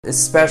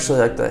especially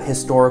like the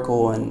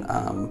historical and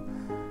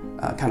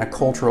kind of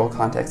cultural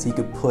context he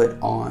could put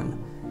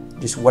on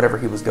just whatever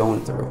he was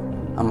going through.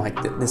 I'm like,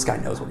 this guy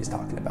knows what he's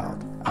talking about.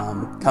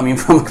 Coming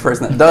from a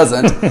person that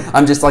doesn't,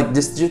 I'm just like,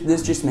 this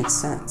just makes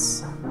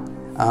sense.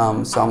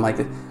 So I'm like,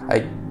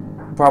 I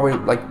probably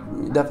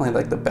definitely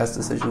like the best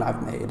decision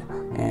I've made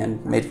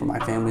and made for my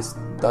family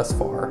thus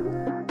far.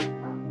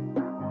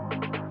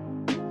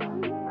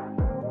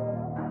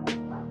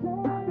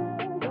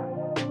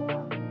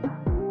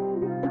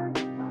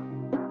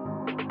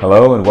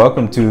 Hello and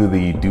welcome to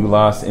the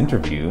Doulos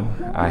interview.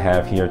 I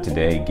have here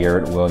today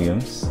Garrett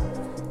Williams.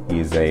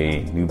 He's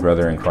a new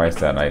brother in Christ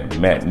that I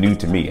met, new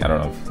to me. I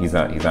don't know if he's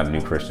not a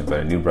new Christian,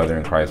 but a new brother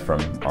in Christ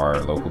from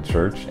our local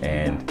church,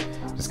 and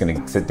just going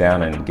to sit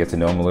down and get to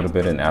know him a little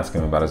bit and ask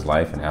him about his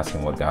life and ask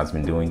him what God's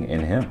been doing in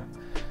him.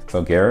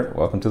 So Garrett,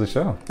 welcome to the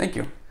show. Thank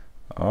you.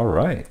 All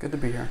right. Good to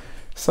be here.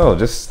 So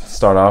just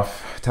start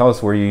off, tell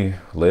us where you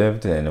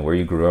lived and where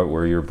you grew up,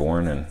 where you were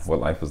born, and what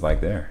life was like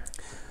there.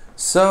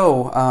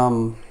 So,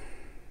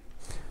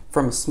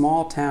 from a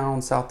small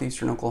town,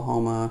 southeastern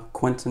Oklahoma,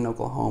 Quinton,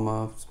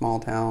 Oklahoma, small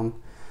town,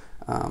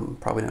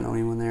 probably don't know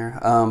anyone there,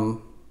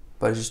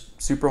 but it's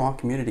just super long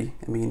community.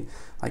 I mean,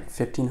 like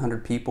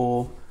 1,500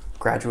 people,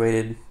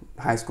 graduated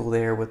high school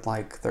there with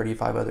like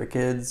 35 other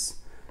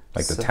kids.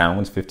 Like the town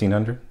was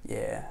 1,500?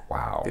 Yeah.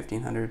 Wow.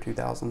 1,500,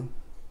 2,000.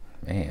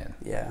 Man.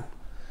 Yeah.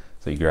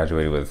 So you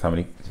graduated with how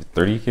many?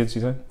 30 kids,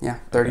 you said? Yeah,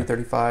 30, Okay.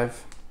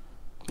 35.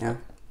 Yeah.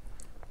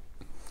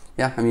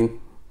 Yeah, I mean,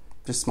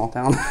 just small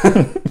town.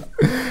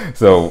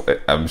 So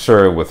I'm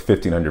sure with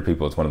 1,500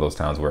 people, it's one of those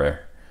towns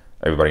where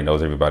everybody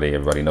knows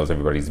everybody knows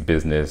everybody's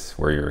business,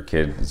 where your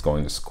kid is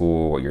going to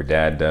school, what your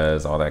dad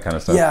does, all that kind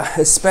of stuff. Yeah,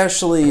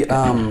 especially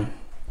a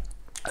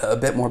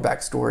bit more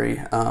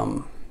backstory.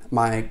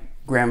 My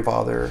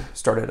grandfather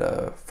started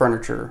a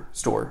furniture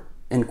store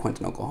in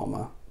Quinton,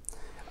 Oklahoma.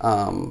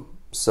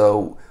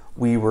 So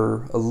we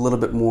were a little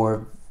bit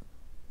more,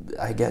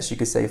 I guess you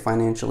could say,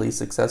 financially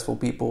successful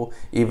people,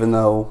 even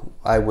though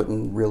I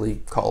wouldn't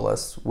really call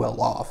us well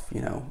off,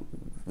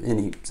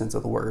 any sense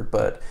of the word.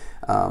 But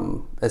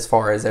as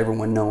far as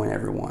everyone knowing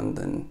everyone,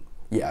 then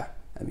yeah,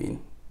 I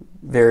mean,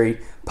 very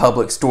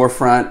public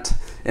storefront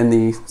in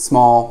the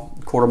small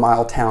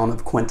quarter-mile town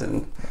of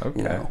Quinton.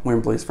 Okay.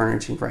 Wembley's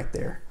Furnishing right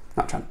there.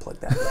 Not trying to plug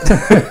that.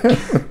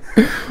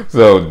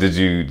 So did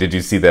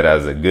you see that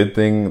as a good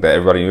thing that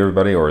everybody knew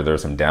everybody, or are there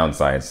some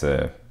downsides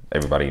to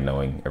everybody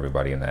knowing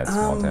everybody in that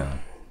small town?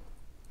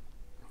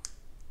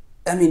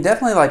 I mean,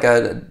 definitely like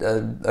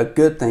a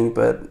good thing,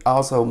 but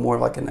also more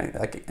like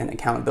an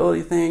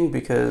accountability thing,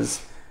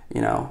 because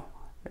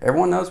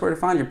everyone knows where to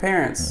find your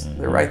parents. Mm-hmm.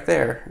 They're right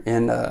there,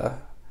 and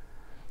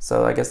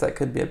so I guess that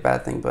could be a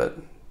bad thing, but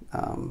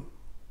I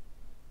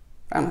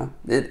don't know.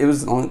 It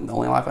was the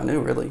only life I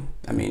knew, really.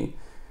 I mean,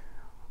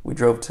 we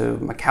drove to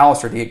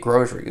McAllister to get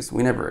groceries.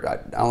 I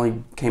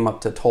only came up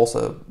to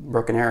Tulsa,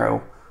 Broken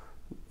Arrow,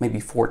 maybe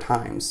 4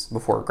 times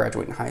before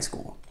graduating high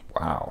school.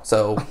 Wow.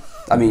 So,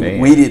 I mean, Man.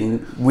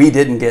 we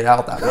didn't get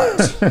out that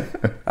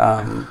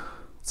much.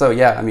 So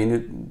yeah, I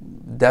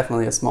mean,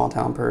 definitely a small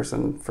town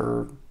person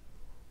for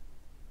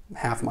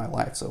half my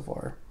life so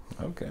far.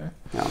 Okay.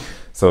 Yeah.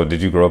 So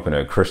did you grow up in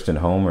a Christian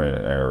home,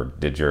 or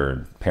did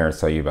your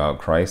parents tell you about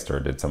Christ, or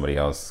did somebody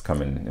else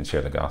come in and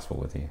share the gospel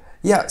with you?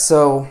 Yeah.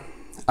 So,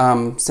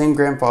 same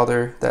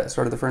grandfather that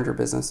started the furniture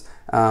business.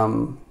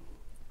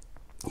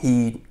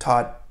 He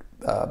taught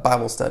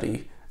Bible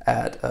study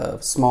at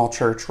a small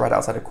church right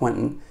outside of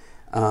Quinton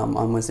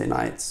on Wednesday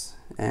nights,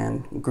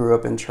 and grew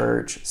up in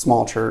church,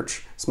 small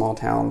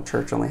town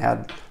church, only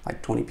had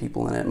like 20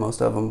 people in it.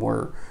 Most of them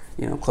were,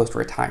 close to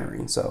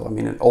retiring. So, I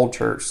mean, an old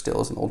church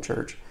still is an old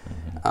church.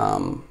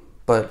 Mm-hmm.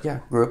 But yeah,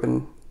 grew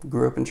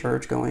up in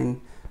church,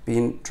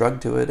 being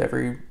drugged to it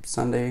every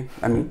Sunday.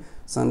 I mean,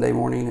 Sunday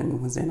morning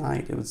and Wednesday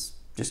night. It was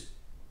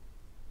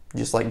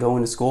just like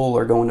going to school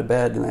or going to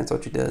bed, and that's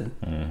what you did.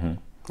 Mm-hmm.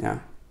 Yeah.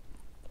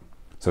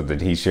 So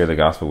did he share the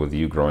gospel with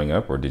you growing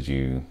up, or did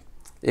you?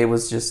 It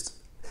was just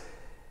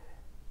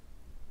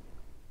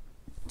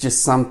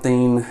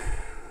something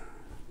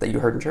that you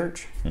heard in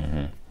church.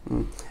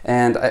 Mm-hmm.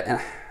 And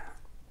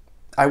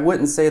I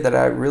wouldn't say that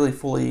I really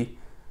fully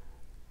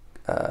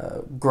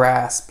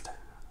grasped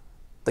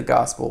the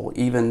gospel,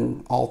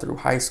 even all through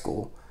high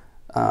school,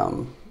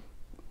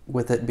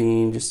 with it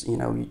being just,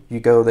 you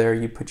go there,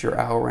 you put your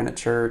hour in at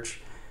church.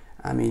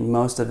 I mean,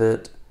 most of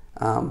it,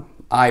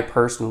 I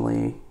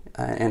personally,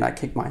 and I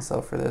kick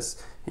myself for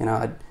this,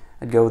 I'd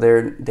go there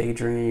and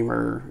daydream,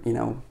 or,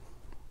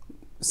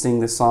 sing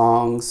the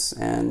songs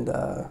and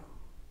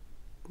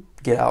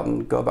get out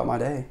and go about my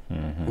day.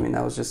 Mm-hmm. I mean,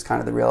 that was just kind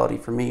of the reality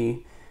for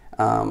me.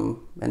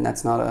 And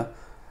that's not a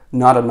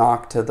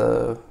knock to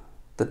the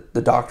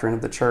doctrine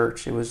of the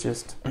church. It was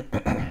just,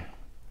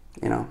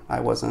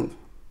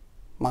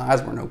 my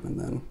eyes weren't open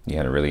then. You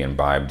hadn't really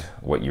imbibed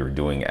what you were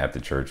doing at the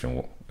church,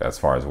 and as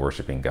far as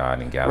worshiping God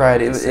and gathering. Right.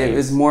 With the saints. It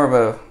was more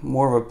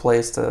of a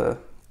place to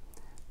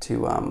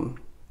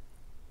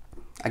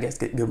I guess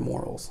get good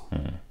morals.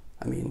 Mm-hmm.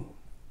 I mean,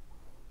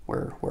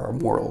 where our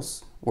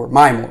morals or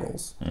my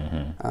morals,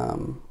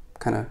 Mm-hmm.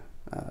 kind of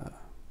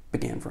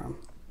began from.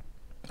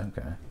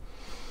 Okay.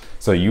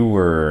 So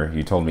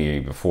you told me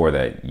before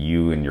that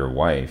you and your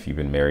wife, you've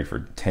been married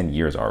for 10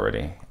 years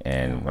already.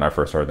 And when I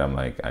first heard that, I'm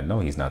like, I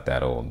know he's not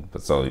that old.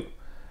 But so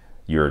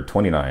you're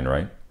 29,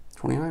 right?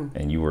 29.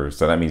 And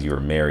so that means you were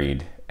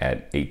married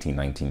at 18,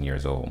 19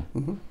 years old.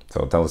 Mm-hmm.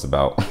 So tell us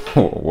about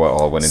what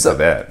all went into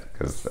that.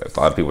 Because a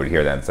lot of people would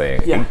hear that and say,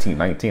 Yeah. 18,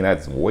 19,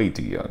 that's way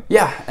too young.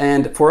 Yeah,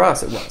 and for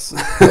us it was.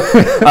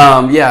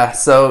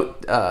 So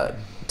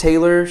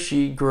Taylor,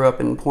 she grew up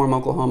in Porham,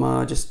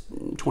 Oklahoma, just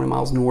 20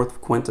 miles north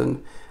of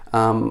Quinton.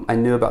 I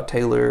knew about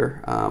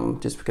Taylor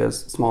just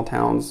because small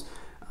towns,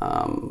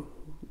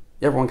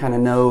 everyone kind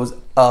of knows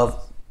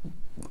of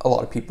a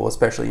lot of people,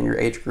 especially in your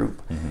age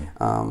group.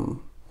 Mm-hmm.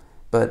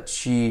 But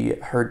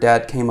her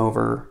dad came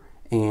over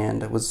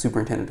and was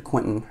superintendent at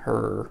Quinton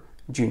her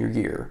junior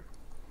year.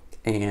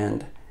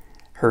 And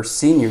her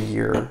senior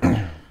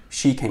year,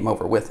 she came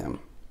over with him.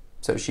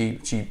 So she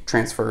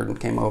transferred and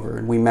came over,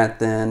 and we met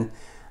then,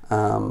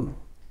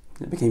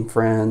 became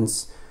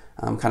friends.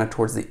 Kind of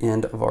towards the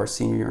end of our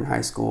senior year in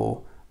high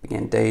school,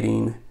 began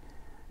dating,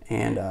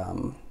 and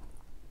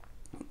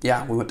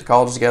we went to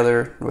college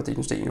together,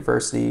 Northeastern State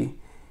University,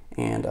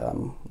 and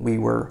we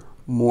were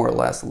more or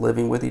less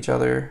living with each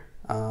other.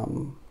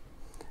 And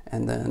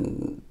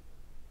then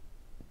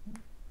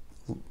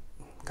a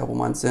couple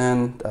months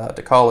in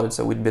to college,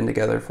 so we'd been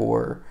together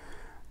for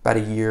about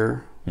a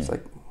year. It's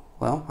like,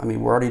 well, I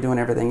mean, we're already doing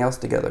everything else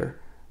together.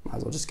 Might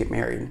as well just get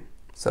married.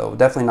 So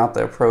definitely not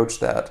the approach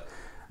that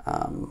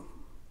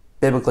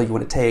biblically you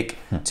want to take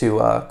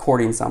to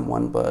courting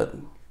someone, but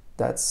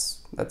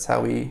that's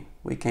how we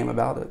came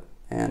about it.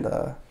 And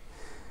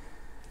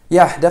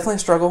definitely a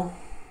struggle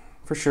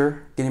for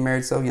sure, getting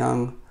married so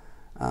young,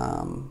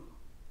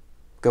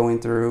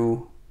 going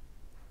through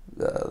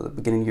the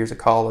beginning years of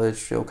college,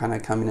 still kind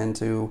of coming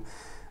into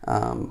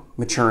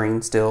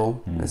maturing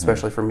still,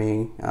 especially for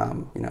me.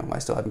 I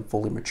still haven't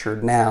fully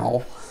matured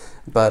now,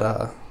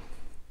 but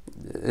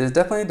it's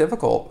definitely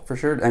difficult for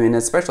sure. I mean,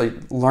 especially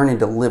learning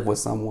to live with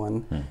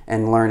someone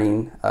and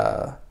learning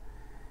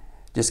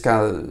just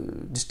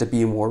to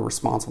be a more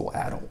responsible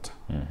adult.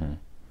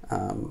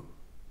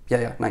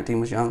 19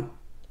 was young.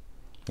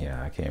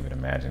 Yeah, I can't even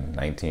imagine.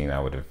 19, I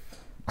would have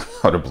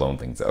blown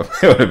things up.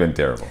 It would have been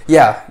terrible.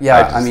 Yeah.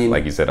 I mean,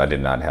 like you said, I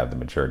did not have the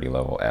maturity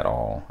level at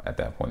all at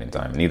that point in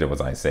time. Neither was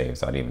I saved,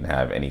 so I didn't even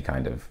have any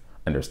kind of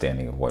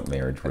understanding of what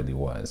marriage really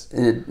was.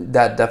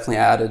 That definitely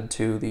added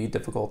to the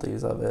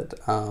difficulties of it.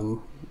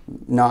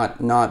 Not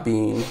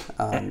being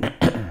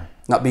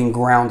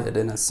grounded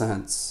in a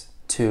sense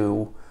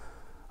to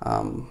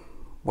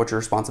what your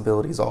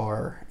responsibilities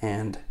are,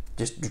 and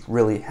just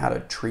really how to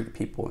treat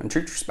people and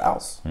treat your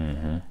spouse.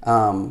 I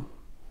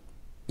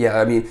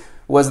mean,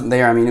 wasn't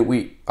there. I mean,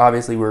 we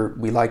obviously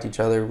we liked each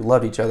other, we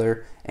loved each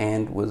other,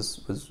 and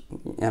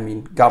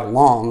got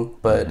along,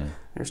 but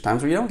there's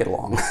times where you don't get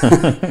along.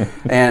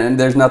 And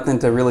there's nothing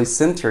to really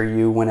center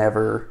you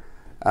whenever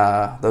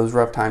those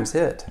rough times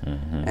hit.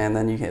 And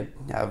then you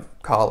have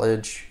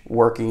college,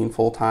 working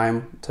full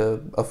time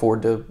to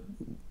afford to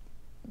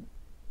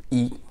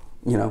eat,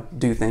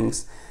 do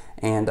things,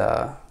 and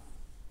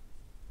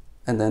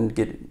then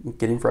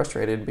getting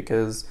frustrated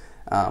because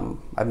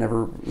I've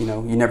never,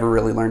 you never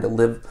really learned to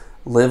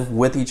live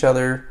with each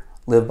other,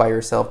 live by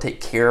yourself, take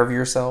care of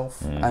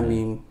yourself. I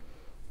mean,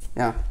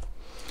 yeah.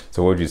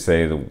 So what would you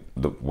say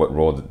what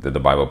role did the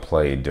Bible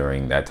play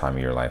during that time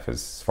of your life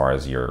as far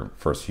as your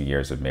first few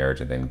years of marriage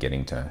and then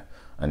getting to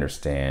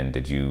understand?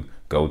 Did you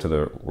go to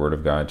the Word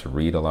of God to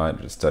read a lot,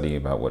 to study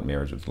about what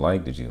marriage was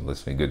like? Did you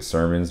listen to good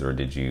sermons, or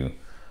did you,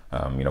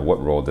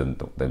 what role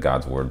did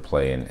God's Word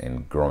play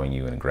in growing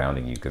you and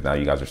grounding you? Because now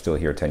you guys are still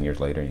here 10 years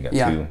later, and you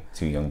got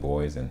two young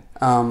boys. And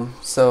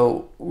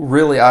so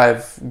really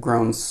I've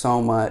grown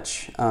so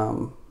much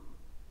the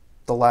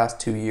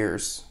last 2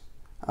 years.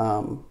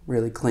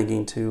 Really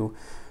clinging to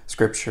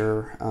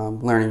Scripture,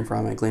 learning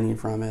from it, gleaning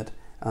from it.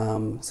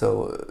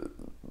 So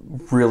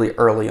really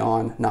early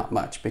on, not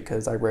much,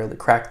 because I rarely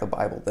cracked the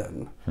Bible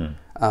then.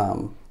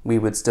 We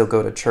would still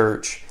go to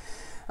church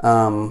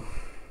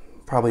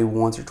probably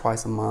once or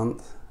twice a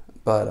month,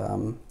 but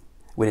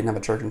we didn't have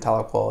a church in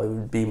Tahlequah. It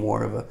would be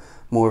more of a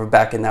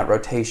back in that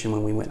rotation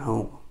when we went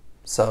home.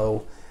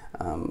 So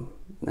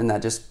and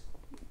that just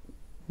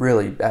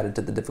really added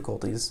to the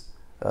difficulties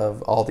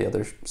of all the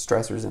other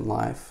stressors in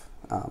life.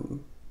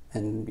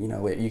 And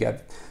you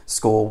got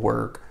school,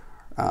 work,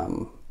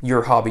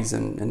 your hobbies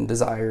and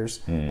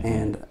desires,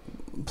 and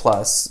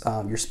plus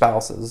your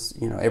spouses,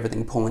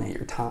 everything pulling at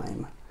your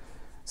time.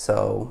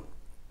 So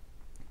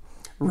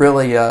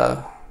really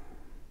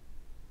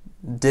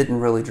didn't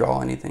really draw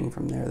anything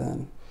from there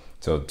then.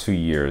 So 2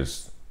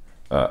 years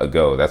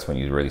ago, that's when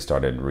you really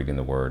started reading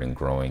the Word and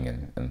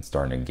growing and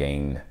starting to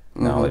gain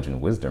knowledge and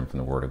wisdom from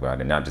the Word of God,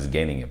 and not just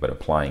gaining it, but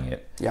applying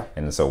it. Yeah.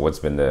 And so what's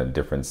been the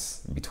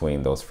difference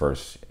between those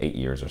first 8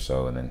 years or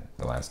so and then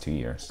the last 2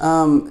 years?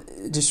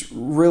 Just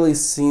really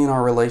seeing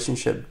our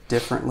relationship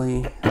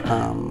differently.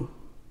 The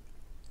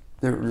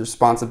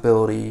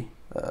responsibility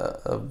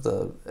of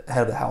the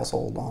head of the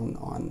household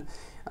on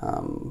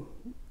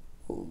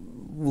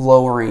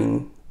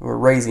lowering or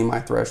raising my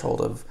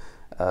threshold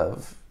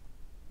of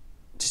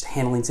just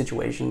handling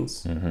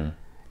situations. Mm-hmm.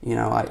 You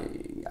know,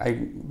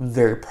 I'm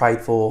very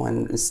prideful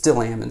and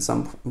still am in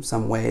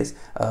some ways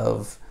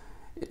of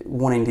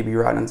wanting to be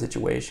right in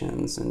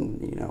situations and,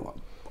 you know,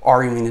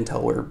 arguing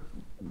until we're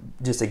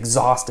just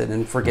exhausted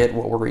and forget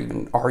what we're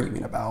even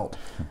arguing about,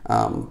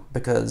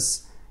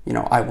 because, you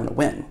know, I want to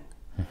win.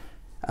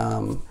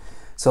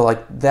 So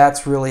like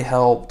that's really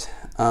helped,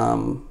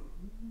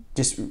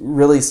 just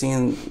really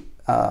seeing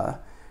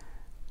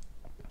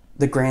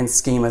the grand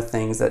scheme of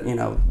things, that, you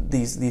know,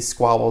 these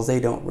squabbles, they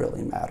don't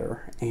really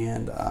matter.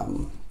 And,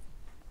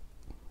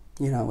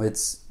 you know,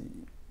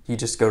 you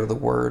just go to the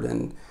Word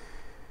and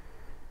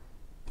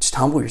just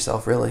humble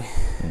yourself, really.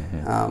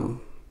 Mm-hmm.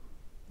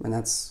 And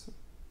that's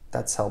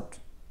helped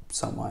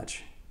so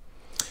much.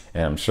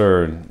 And I'm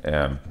sure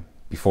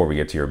before we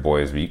get to your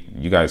boys,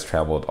 you guys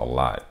traveled a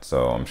lot.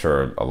 So I'm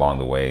sure along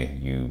the way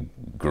you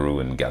grew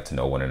and got to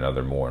know one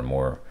another more and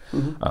more.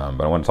 Mm-hmm.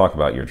 But I want to talk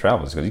about your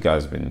travels, because you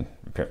guys have been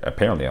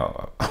apparently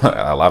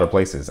a lot of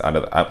places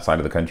outside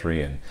of the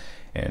country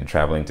and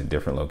traveling to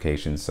different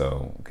locations.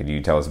 So could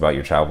you tell us about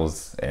your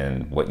travels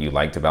and what you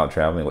liked about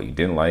traveling, what you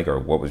didn't like, or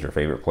what was your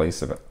favorite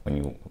place when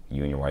you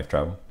and your wife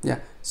traveled? Yeah.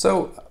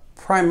 So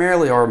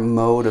primarily our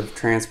mode of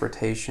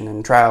transportation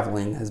and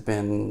traveling has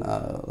been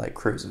like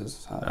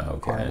cruises,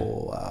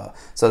 Carnival.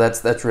 So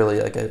that's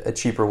really like a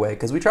cheaper way,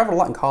 because we traveled a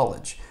lot in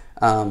college.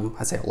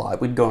 I say a lot.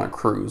 We'd go on a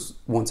cruise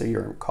once a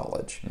year in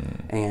college,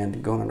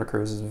 and going on a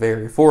cruise is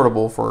very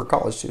affordable for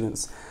college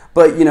students.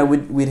 But, you know,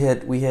 we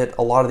hit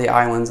a lot of the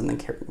islands in the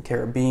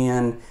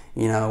Caribbean.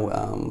 You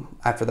know,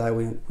 after that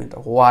we went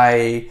to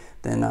Hawaii.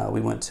 Then we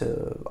went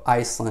to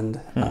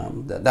Iceland.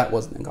 That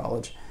wasn't in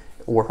college,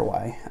 or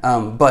Hawaii.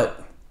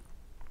 But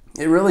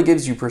it really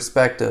gives you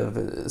perspective,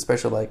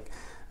 especially like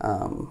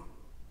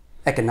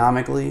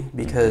economically,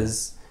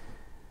 because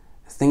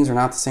things are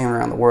not the same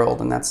around the world,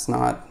 and that's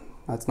not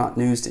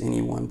news to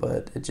anyone.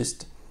 But it's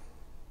just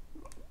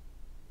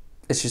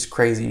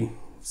crazy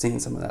seeing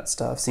some of that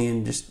stuff,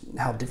 seeing just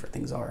how different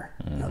things are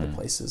in other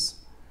places.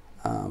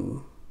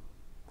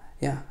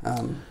 Yeah,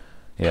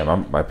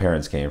 my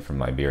parents came from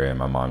Liberia, and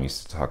my mom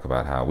used to talk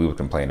about how we would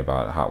complain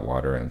about hot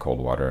water and cold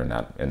water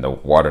and the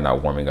water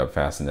not warming up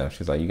fast enough.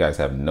 She's like, you guys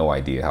have no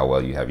idea how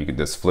well you have. You could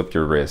just flip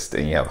your wrist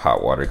and you have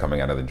hot water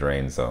coming out of the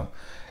drain. So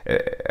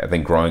I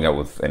think growing up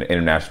with an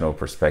international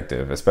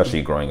perspective,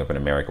 especially growing up in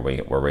America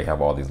where we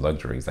have all these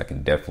luxuries, that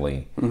can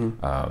definitely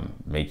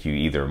make you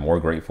either more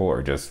grateful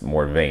or just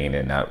more vain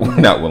and not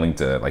willing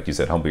to, like you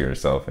said, humble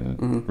yourself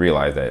and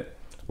realize that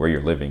where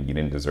you're living, you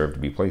didn't deserve to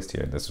be placed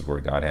here. This is where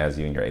God has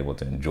you, and you're able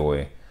to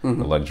enjoy the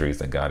luxuries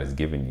that God has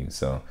given you.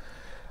 So,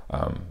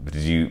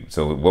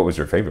 so what was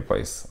your favorite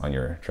place on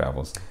your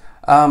travels?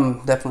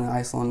 Definitely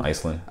Iceland.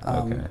 Iceland.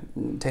 Okay.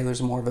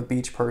 Taylor's more of a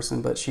beach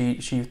person, but she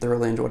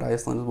thoroughly enjoyed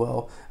Iceland as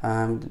well.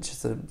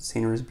 Just the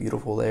scenery is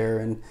beautiful there,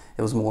 and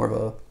it was more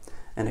of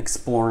an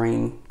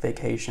exploring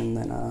vacation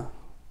than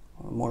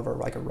more of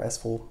a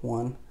restful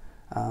one.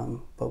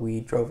 But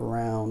we drove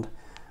around,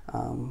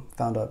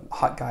 found a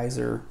hot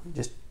geyser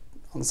just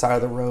on the side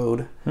of the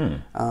road.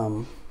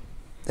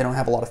 They don't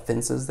have a lot of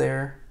fences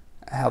there.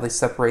 How they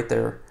separate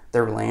their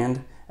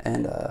land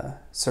and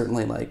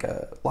certainly like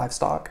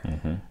livestock.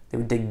 They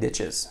would dig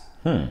ditches.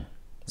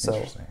 So,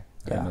 interesting.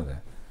 I didn't know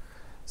that.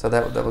 So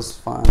that was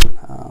fun.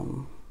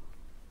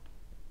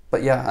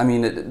 But yeah, I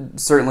mean,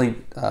 certainly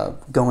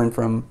going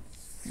from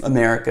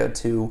America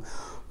to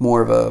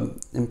more of a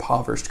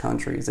impoverished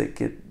countries, it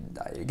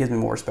gives me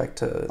more respect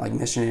to like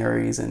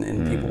missionaries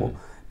and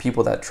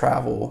people that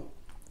travel.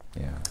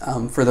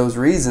 Yeah. For those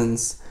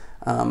reasons,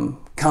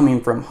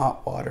 coming from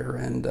hot water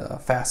and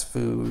fast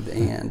food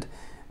and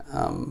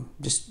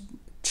just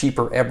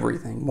cheaper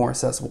everything, more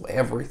accessible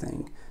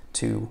everything,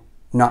 to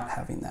not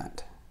having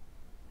that.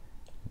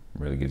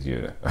 Really gives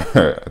you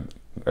a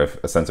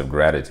sense of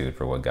gratitude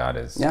for what God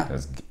has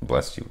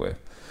blessed you with.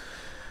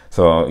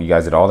 So you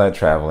guys did all that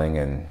traveling,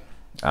 and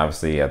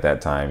obviously at that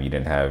time you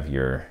didn't have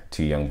your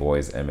two young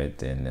boys,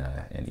 Emmett and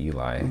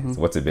Eli. So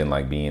what's it been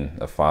like being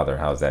a father?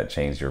 How's that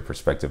changed your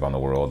perspective on the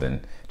world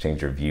and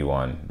changed your view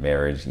on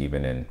marriage,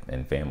 even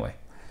in family?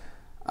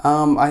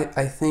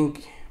 I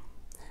think,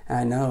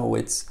 I know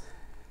it's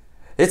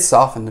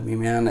softened me,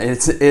 man. I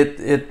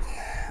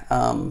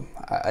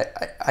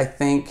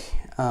think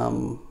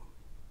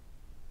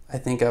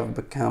I've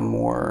become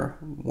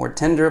more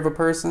tender of a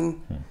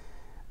person.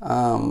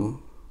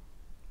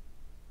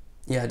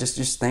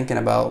 Just thinking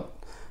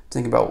about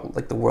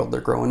like the world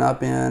they're growing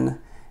up in,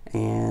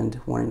 and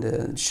wanting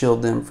to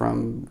shield them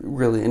from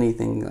really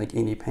anything, like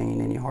any pain,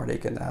 any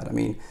heartache in that. I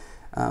mean,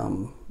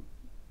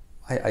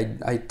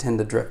 I tend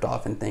to drift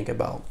off and think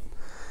about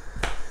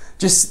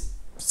just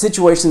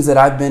situations that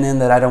I've been in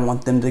that I don't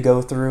want them to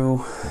go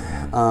through.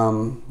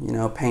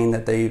 Pain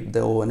that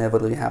they'll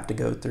inevitably have to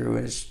go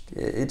through.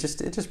 It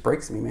just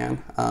breaks me,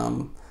 man.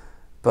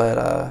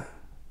 But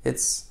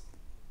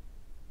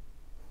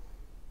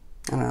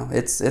I don't know.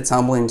 It's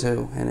humbling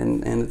too,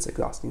 and it's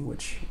exhausting,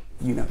 which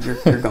you're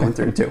going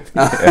through too.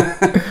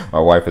 Yeah. My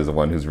wife is the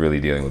one who's really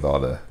dealing with all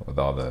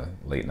the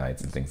late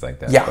nights and things like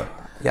that. Yeah, but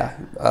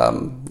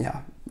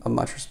yeah.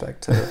 Much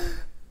respect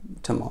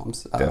to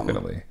moms.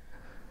 Definitely.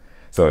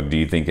 So, do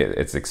you think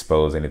it's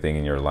exposed anything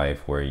in your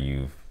life where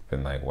you've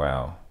been like,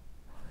 wow,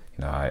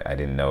 I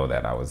didn't know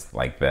that I was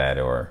like that,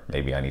 or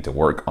maybe I need to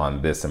work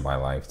on this in my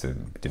life to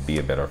be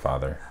a better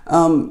father?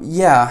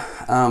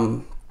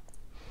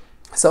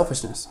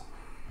 Selfishness.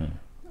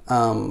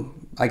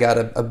 I got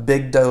a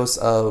big dose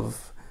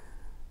of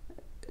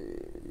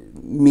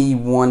me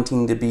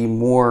wanting to be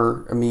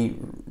me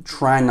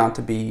trying not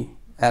to be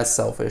as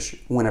selfish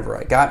whenever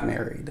I got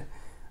married,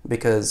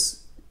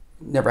 because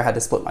never had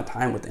to split my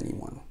time with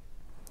anyone.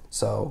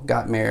 So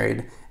got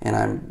married, and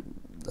I'm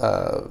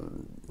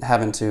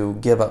having to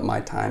give up my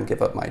time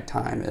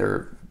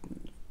or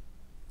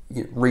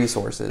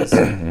resources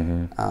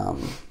to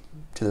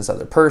this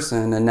other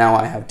person, and now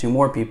I have two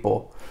more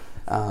people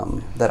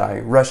that I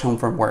rush home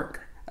from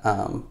work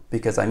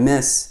because I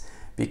miss,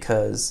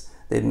 because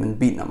they've been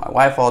beating on my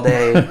wife all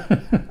day,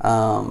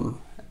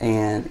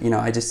 and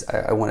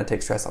I want to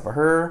take stress off of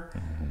her,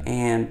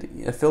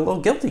 and I feel a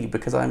little guilty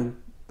because I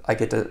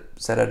get to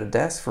sit at a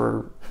desk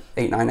for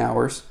 8-9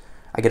 hours.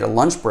 I get a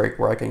lunch break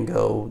where I can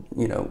go,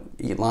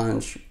 eat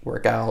lunch,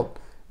 work out,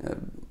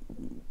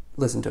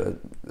 listen to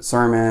a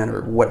sermon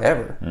or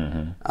whatever.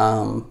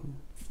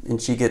 And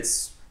she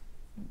gets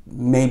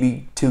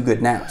maybe 2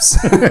 good naps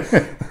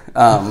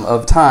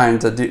of time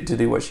to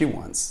do what she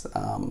wants.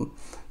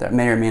 That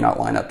may or may not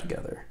line up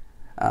together.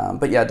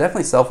 But yeah,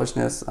 definitely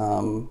selfishness.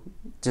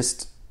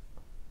 Just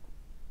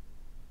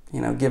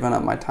giving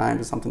up my time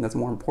to something that's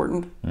more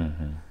important.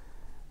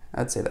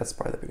 I'd say that's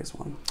probably the biggest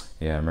one.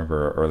 Yeah, I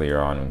remember earlier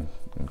on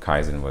when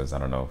Kaizen was,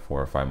 4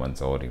 or 5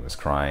 months old, he was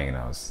crying, and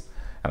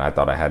I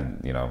thought I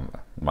had,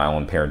 my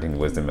own parenting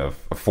wisdom of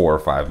 4 or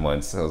 5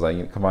 months. I was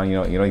like, come on,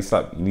 you need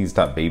to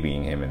stop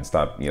babying him and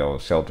stop,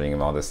 sheltering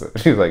him, all this.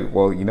 She was like,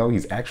 well,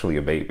 he's actually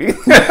a baby.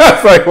 I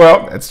was like,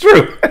 well, that's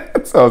true.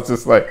 So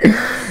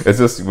it's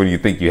just when you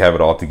think you have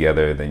it all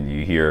together, then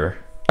you hear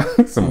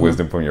some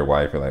wisdom from your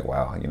wife. You're like,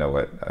 wow, you know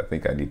what? I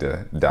think I need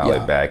to dial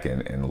it back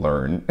and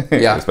learn.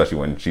 Especially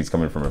when she's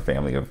coming from a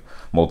family of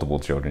multiple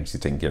children. She's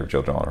taking care of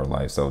children all her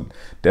life. So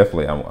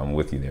definitely, I'm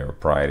with you there.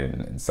 Pride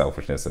and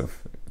selfishness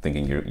of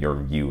thinking your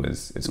view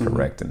is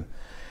correct, and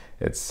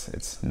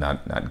it's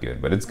not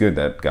good. But it's good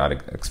that God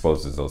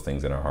exposes those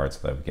things in our hearts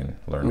so that we can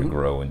learn to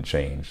grow and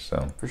change.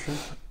 So for sure.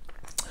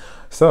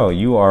 So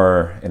you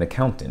are an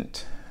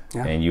accountant,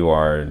 and you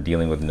are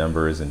dealing with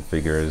numbers and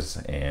figures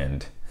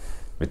and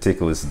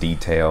meticulous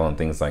detail and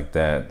things like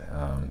that.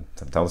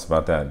 Tell us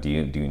about that. Do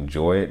you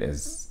enjoy it?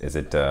 Is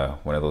it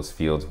one of those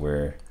fields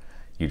where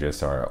you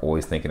just are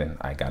always thinking,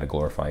 I got to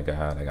glorify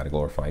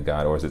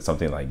God, or is it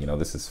something like,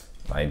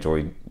 I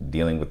enjoy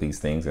dealing with these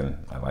things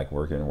and I like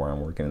working where I'm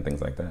working and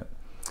things like that?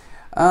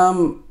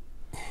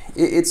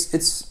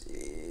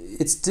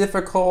 It's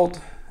difficult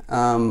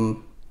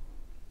to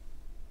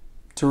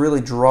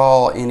really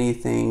draw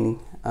anything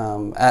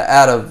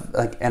out of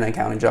like an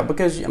accounting job,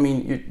 because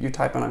you're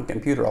typing on a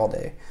computer all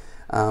day,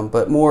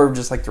 but more of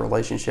just like the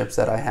relationships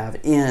that I have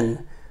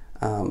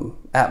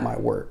at my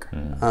work.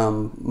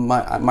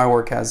 My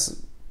work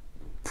has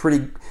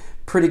pretty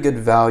good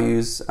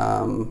values.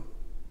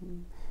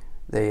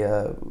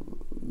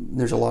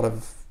 There's a lot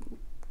of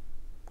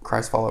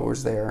Christ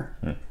followers there.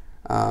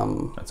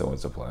 That's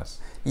always a plus.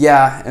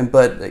 Yeah,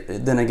 but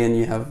then again,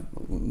 you have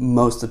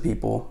most of the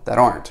people that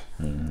aren't.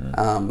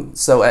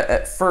 So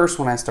at first,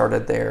 when I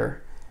started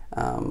there,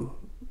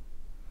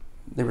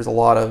 there was a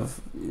lot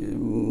of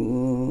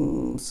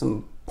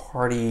some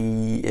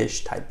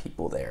party-ish type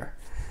people there.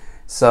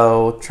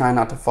 So trying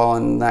not to fall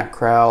in that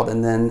crowd.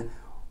 And then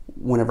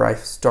whenever I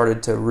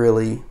started to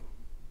really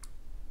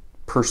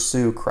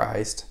pursue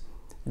Christ,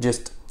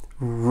 just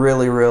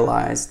really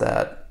realized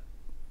that,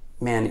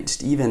 man,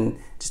 just even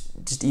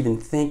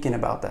thinking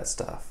about that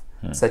stuff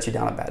sets you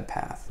down a bad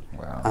path.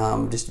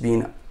 Wow. Just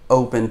being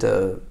open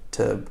to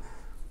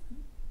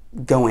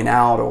going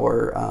out,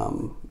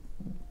 or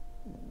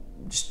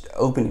just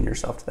opening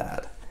yourself to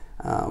that.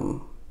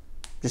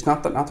 Just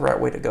not the right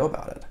way to go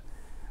about it.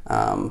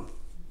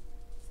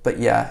 But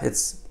yeah,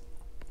 it's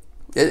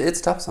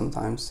tough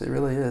sometimes. It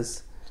really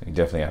is. So you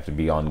definitely have to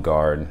be on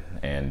guard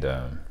and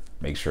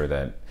make sure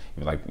that,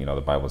 like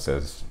the Bible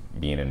says,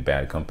 being in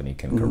bad company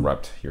can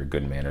corrupt your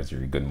good manners,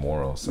 your good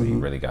morals. So you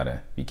really got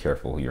to be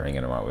careful who you're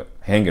hanging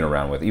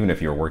around with, even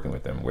if you're working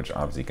with them, which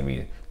obviously can be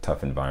a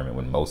tough environment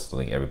when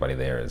mostly everybody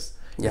there is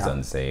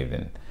unsaved.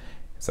 And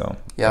so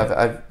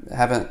I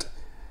haven't,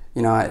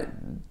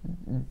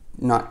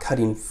 not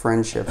cutting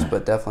friendships,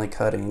 but definitely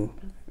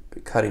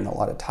cutting a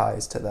lot of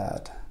ties to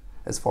that,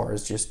 as far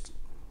as just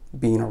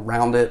being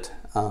around it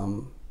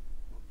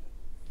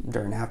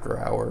during after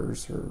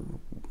hours or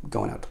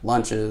going out to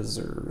lunches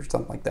or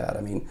something like that.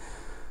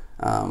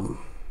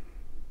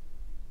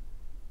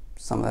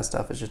 Some of that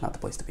stuff is just not the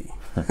place to be.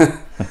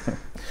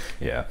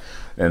 Yeah,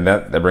 and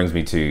that brings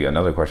me to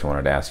another question I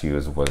wanted to ask you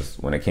was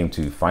when it came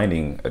to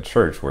finding a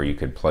church where you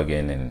could plug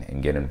in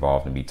and get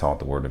involved and be taught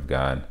the Word of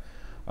God.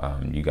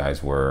 You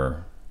guys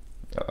were,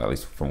 at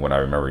least from what I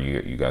remember,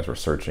 you guys were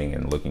searching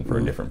and looking for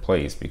a different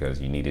place because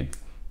you needed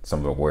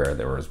somewhere where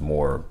there was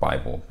more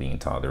Bible being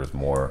taught. There was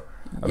more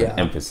of an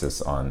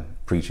emphasis on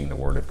preaching the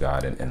Word of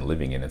God and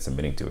living it and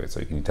submitting to it.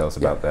 So can you tell us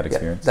about that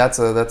experience?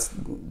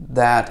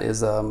 That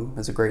is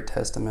a great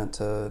testament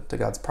to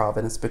God's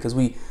providence, because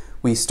we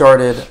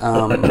started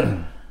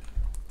Taylor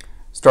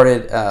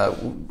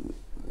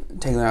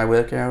and I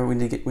were like, we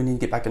need to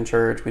get back in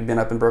church. We'd been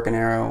up in Broken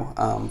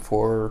Arrow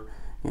for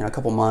a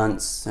couple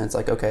months, and it's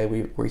like, okay,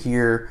 we're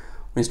here.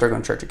 We need to start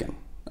going to church again.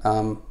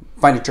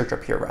 Find a church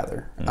up here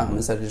rather,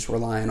 instead of just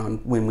relying on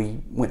when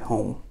we went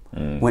home.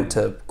 Went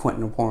to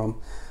Quentin and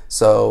Forum.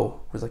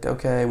 So we was like,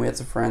 okay, we had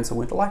some friends who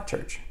went to Life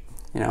Church.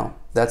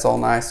 That's all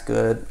nice,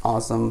 good,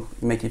 awesome,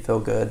 make you feel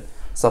good,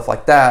 stuff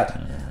like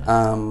that.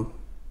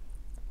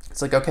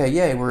 It's like, okay,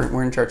 yay,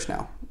 we're in church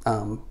now.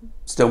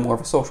 Still more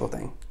of a social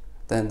thing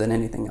than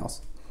anything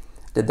else.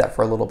 Did that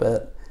for a little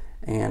bit,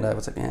 and I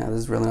was like, yeah, this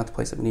is really not the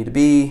place that we need to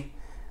be.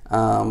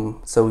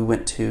 So we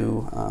went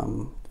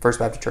to First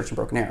Baptist Church in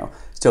Broken Arrow.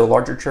 Still a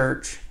larger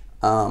church,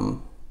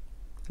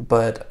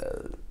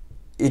 but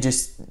it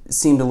just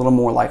seemed a little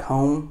more like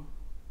home,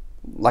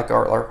 like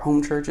our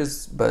home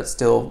churches, but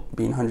still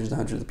being hundreds and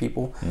hundreds of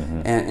people.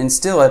 And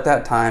still at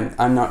that time,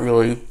 I'm not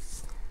really,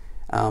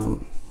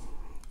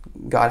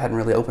 God hadn't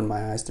really opened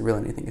my eyes to really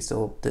anything. I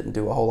still didn't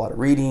do a whole lot of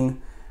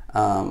reading,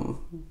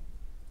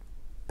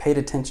 paid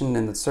attention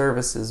in the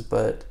services,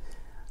 but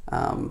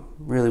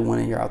really one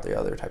ear out the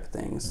other type of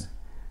things.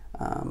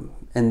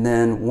 And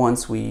then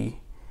once they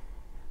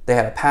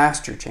had a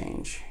pastor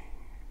change,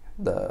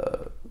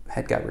 the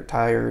head guy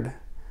retired,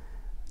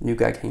 new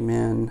guy came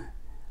in.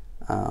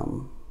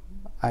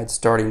 I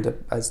started to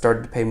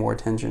pay more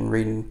attention,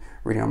 reading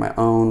on my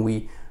own.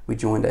 We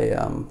joined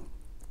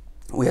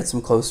we had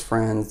some close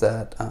friends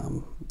that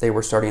they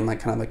were starting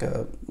like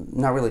a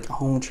not really like a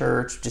home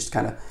church, just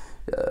kind of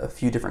a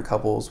few different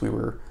couples. We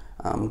were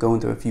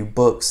going through a few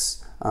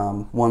books.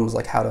 One was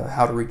like how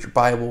to read your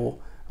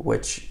Bible,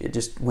 which it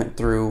just went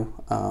through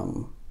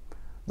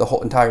the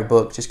whole entire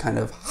book, just kind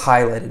of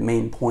highlighted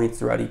main points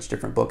throughout each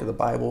different book of the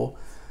Bible.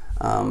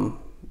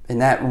 And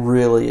that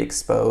really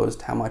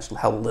exposed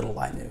how little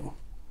I knew,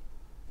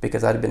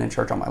 because I'd been in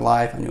church all my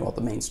life. I knew all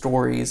the main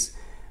stories,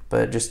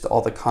 but just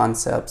all the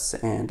concepts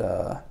and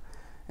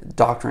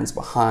doctrines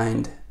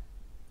behind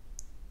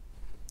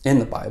in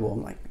the Bible,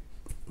 I'm like,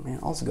 man,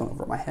 also going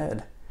over my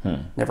head.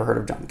 Never heard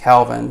of John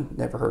Calvin.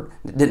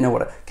 Didn't know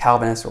what a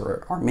Calvinist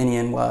or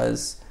Arminian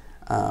was.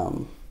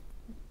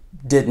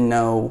 Didn't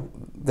know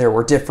there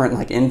were different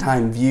like end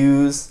time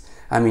views.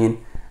 I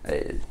mean,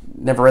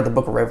 never read the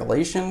book of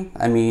Revelation.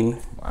 I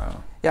mean,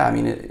 wow. Yeah, I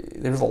mean,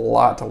 there's a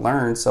lot to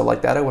learn. So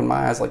like that opened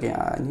my eyes. Like,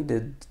 yeah, I need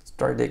to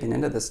start digging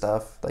into this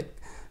stuff. Like,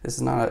 this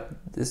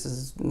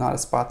is not a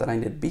spot that I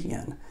need to be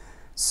in.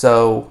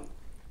 So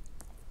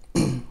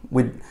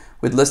we'd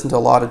listen to a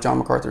lot of John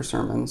MacArthur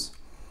sermons,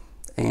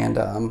 and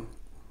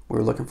we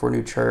were looking for a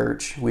new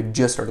church. We'd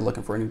just started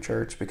looking for a new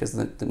church because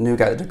the new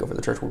guy that took over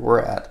the church we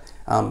were at,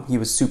 he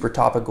was super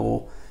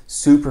topical,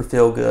 super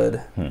feel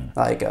good.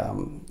 Like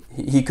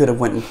he could have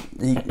went.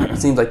 It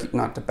seems like,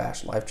 not to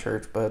bash Life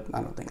Church, but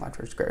I don't think Life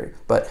Church is great.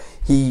 But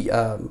he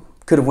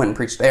could have went and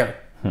preached there,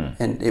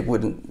 and it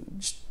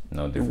wouldn't.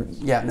 No difference.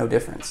 Yeah, no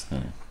difference.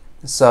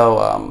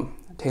 So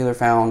Taylor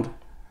found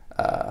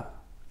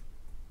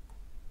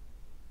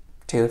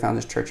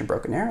this church in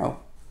Broken Arrow,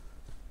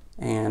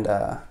 and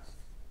I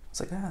was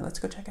like, let's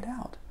go check it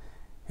out.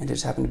 And it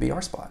just happened to be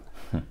our spot.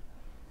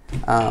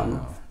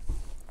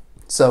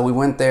 So we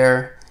went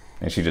there.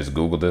 And she just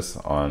Googled this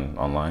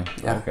online?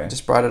 Yeah, okay.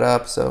 Just brought it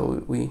up.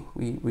 So we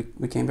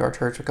came to our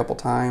church a couple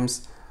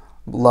times.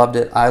 Loved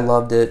it. I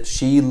loved it.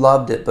 She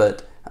loved it.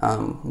 But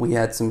we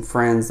had some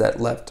friends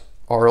that left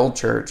our old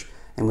church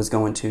and was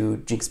going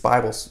to Jinx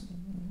Bible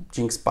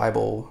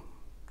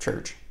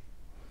Church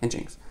in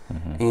Jinx.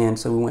 And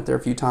so we went there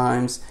a few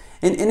times.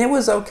 And it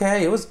was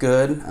okay. It was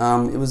good.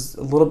 It was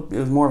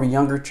more of a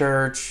younger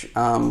church,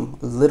 a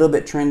little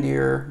bit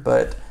trendier,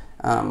 but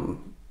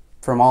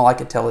from all I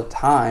could tell at the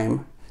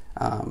time,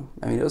 I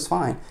mean, it was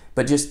fine.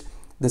 But just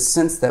the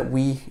sense that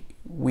we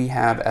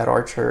have at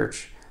our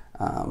church,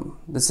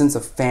 the sense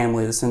of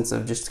family, the sense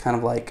of just kind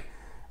of like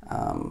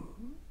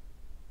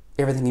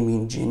everything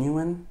being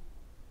genuine.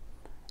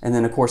 And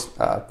then, of course,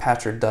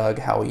 Pastor Doug,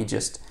 how he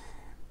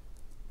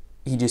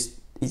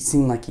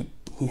seemed like he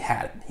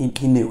had it.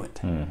 He knew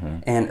it.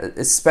 And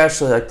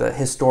especially like the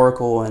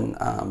historical and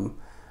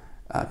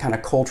kind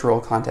of cultural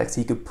context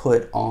he could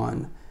put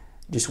on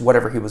just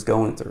whatever he was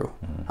going through.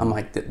 I'm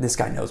like, this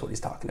guy knows what he's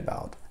talking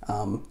about.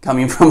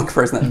 Coming from a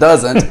person that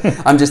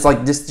doesn't, I'm just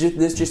like, this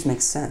just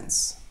makes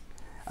sense.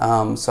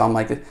 So I'm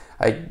like,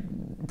 I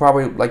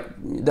probably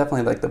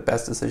definitely like the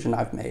best decision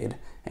I've made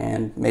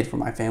and made for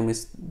my family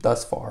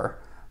thus far.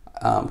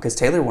 Because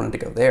Taylor wanted to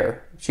go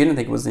there. She didn't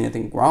think there was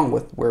anything wrong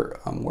with where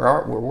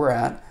we're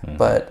at,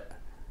 but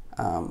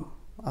I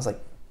was like,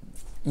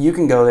 you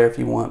can go there if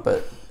you want,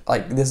 but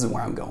like this is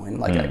where I'm going.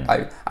 Like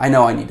I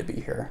know I need to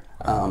be here.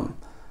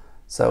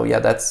 So yeah,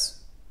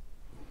 that's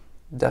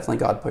definitely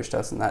God pushed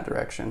us in that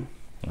direction.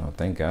 Well,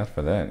 thank God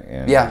for that.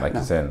 And like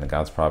you said,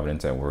 God's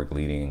providence at work,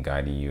 leading and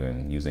guiding you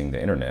and using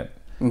the internet,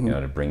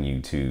 to bring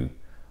you to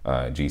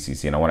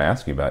GCC. And I want to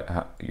ask you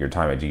about your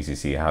time at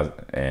GCC,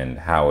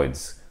 how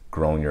it's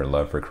grown your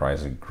love for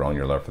Christ and grown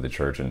your love for the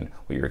church, and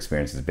what your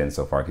experience has been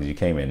so far. Because you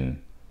came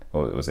in,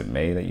 was it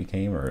May that you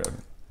came, or?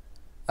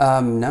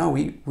 No,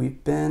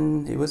 we've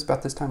been. It was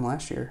about this time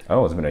last year.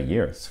 Oh, it's been a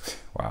year.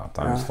 Wow,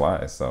 time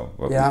flies. So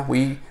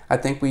I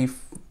think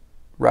we've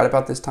right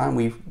about this time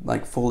we've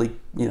like fully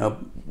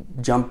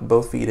jumped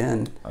both feet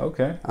in.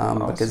 Okay.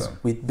 Because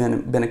we've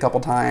been a couple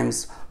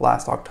times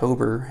last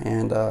October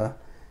and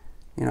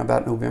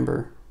about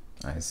November.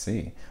 I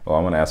see. Well,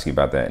 I'm going to ask you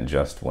about that in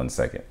just 1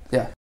 second.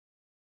 Yeah.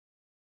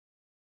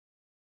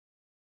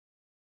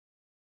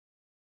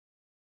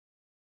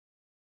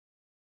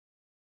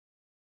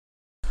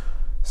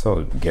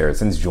 So, Garrett,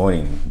 since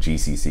joining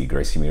GCC,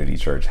 Grace Community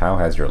Church, how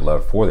has your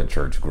love for the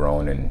church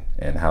grown,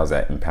 and how's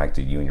that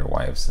impacted you and your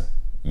wife's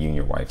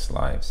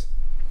lives?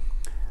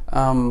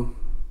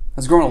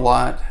 It's grown a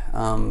lot,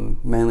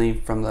 mainly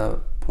from the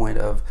point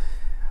of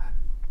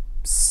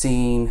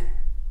seeing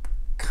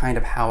kind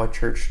of how a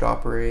church should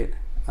operate,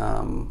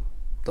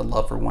 the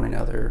love for one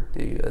another,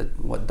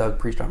 what Doug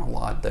preached on a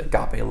lot, the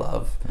agape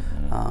love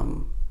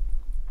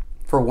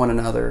for one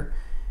another,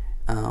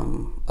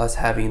 us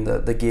having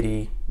the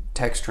Giddy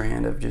text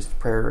strand of just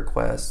prayer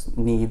requests,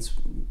 needs,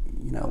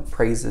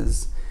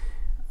 praises,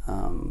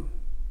 and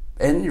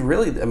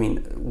really, I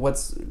mean,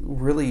 what's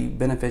really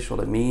beneficial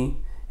to me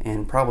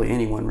and probably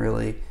anyone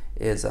really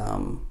is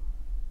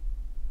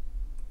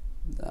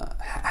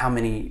how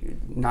many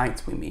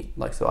nights we meet.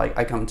 Like, so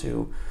I come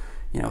to,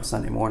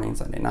 Sunday morning,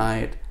 Sunday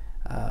night,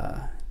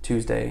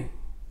 Tuesday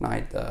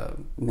night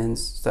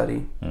men's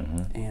study,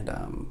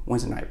 and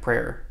Wednesday night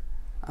prayer.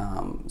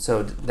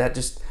 So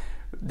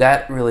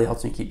that really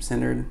helps me keep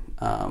centered,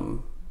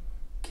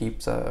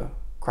 keeps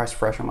Christ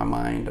fresh on my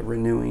mind,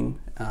 renewing.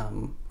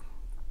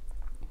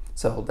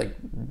 So like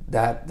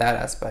that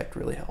aspect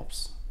really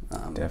helps.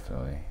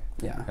 Definitely.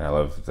 Yeah. And I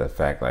love the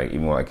fact, like,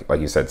 even like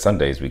you said,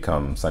 Sundays we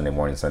come Sunday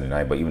morning, Sunday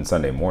night, but even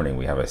Sunday morning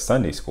we have a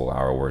Sunday school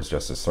hour where it's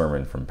just a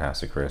sermon from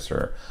Pastor Chris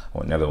or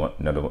another one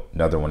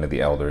of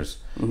the elders.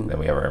 Then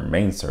we have our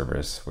main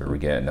service where we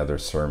get another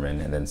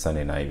sermon, and then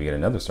Sunday night we get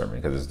another sermon,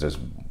 because it's just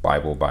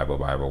Bible,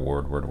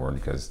 word,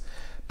 because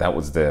that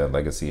was the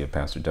legacy of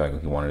Pastor Doug.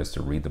 He wanted us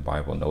to read the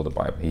Bible, know the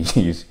Bible.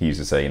 He used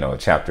to say, a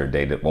chapter a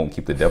day that won't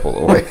keep the devil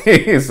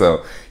away.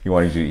 So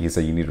he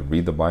said, you need to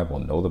read the Bible,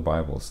 know the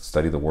Bible,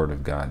 study the Word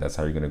of God. That's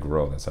how you're going to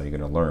grow. That's how you're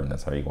going to learn.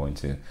 That's how you're going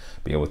to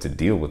be able to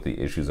deal with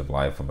the issues of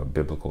life from a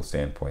biblical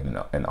standpoint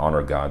and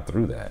honor God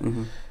through that.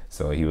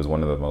 So he was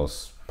one of the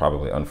most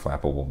probably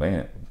unflappable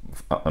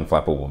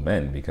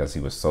men, because he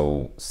was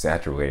so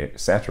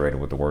saturated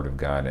with the Word of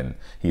God, and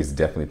he's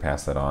definitely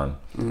passed that on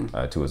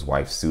to his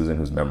wife Susan,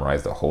 who's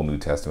memorized the whole New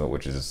Testament,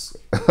 which is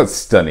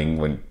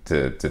stunning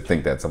to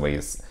think that somebody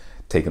is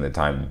taking the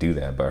time to do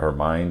that. But her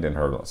mind and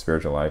her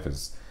spiritual life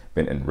has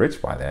been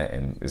enriched by that,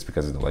 and it's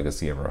because of the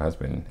legacy of her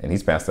husband, and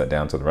he's passed that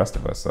down to the rest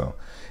of us. So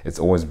it's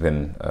always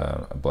been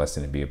a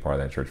blessing to be a part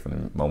of that church from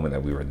the moment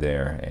that we were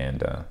there,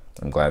 and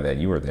I'm glad that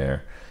you were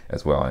there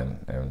as well,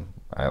 and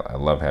I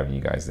love having you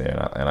guys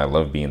there, and I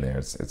love being there.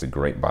 It's a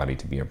great body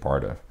to be a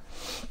part of.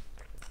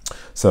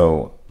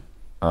 So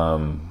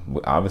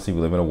obviously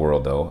we live in a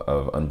world, though,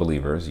 of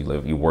unbelievers.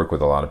 You work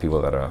with a lot of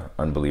people that are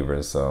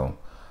unbelievers, so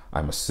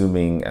I'm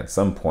assuming at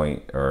some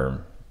point,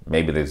 or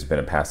maybe there's been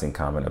a passing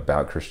comment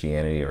about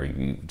Christianity, or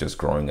you just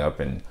growing up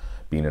and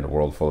being in a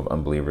world full of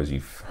unbelievers,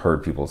 you've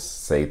heard people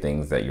say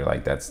things that you're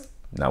like, that's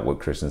not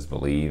what Christians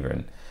believe.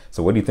 And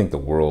so what do you think the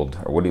world,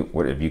 or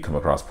what have you come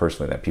across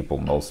personally that people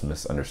most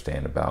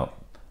misunderstand about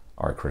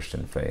our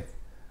Christian faith?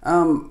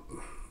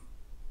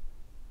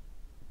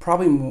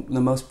 Probably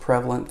the most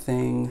prevalent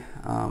thing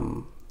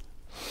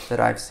that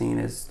I've seen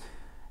is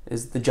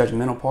the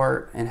judgmental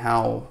part, and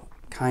how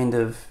kind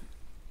of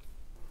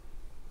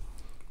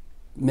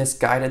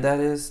misguided that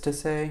is to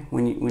say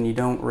when you're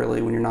not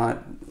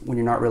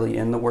really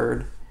in the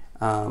Word.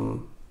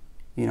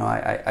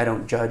 I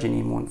don't judge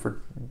anyone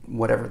for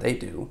whatever they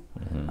do.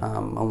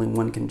 Only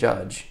one can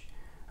judge.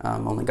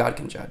 Only God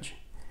can judge.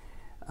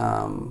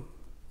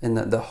 And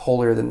the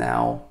holier than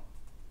thou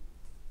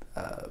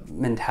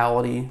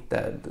mentality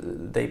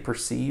that they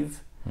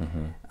perceive,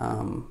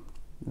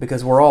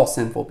 because we're all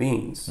sinful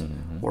beings.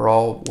 We're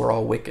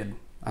all wicked.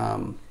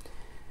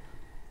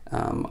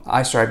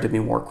 I strive to be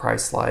more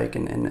Christ-like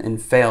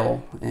and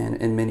fail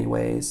in many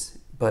ways,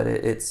 but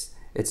it's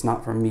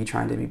not from me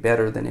trying to be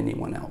better than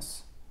anyone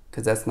else,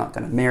 because that's not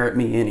going to merit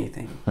me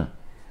anything.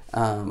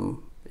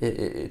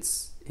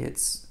 It's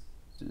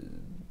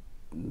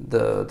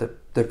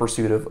the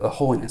pursuit of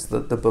holiness,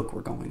 the book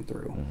we're going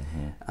through.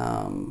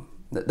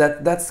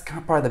 That's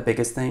probably the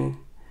biggest thing.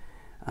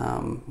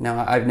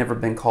 Now, I've never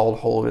been called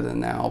holier than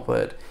thou,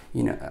 but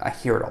I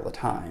hear it all the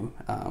time.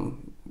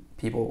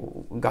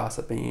 people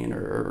gossiping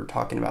or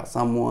talking about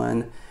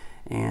someone,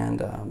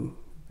 and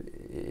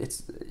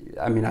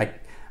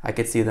I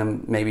could see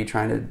them maybe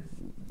trying to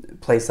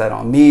place that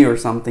on me or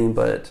something,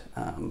 but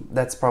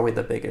that's probably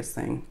the biggest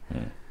thing.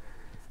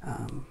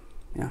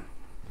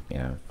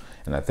 Yeah,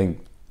 and I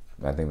think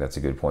that's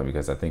a good point,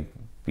 because I think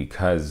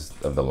because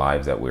of the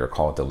lives that we are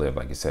called to live,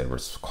 like you said, we're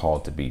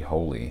called to be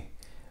holy.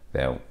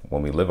 That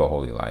when we live a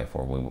holy life,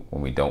 or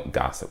when we don't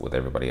gossip with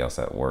everybody else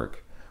at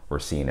work, we're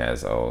seen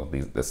as,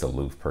 this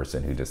aloof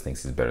person who just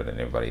thinks he's better than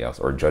everybody else,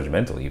 or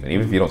judgmental even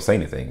if you don't say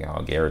anything.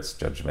 Garrett's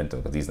judgmental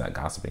because he's not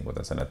gossiping with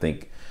us. And I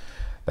think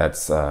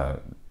that's a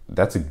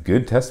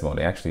good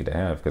testimony actually to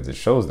have, because it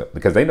shows that,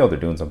 because they know they're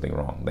doing something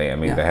wrong. They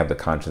have the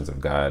conscience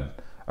of God,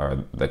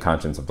 or the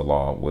conscience of the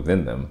law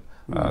within them,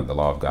 the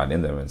law of God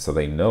in them, and so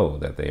they know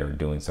that they are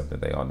doing something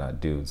they ought not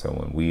do. And so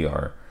when we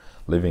are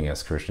living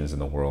as Christians in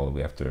the world,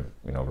 we have to,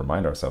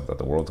 remind ourselves that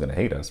the world's going to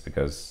hate us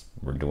because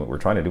we're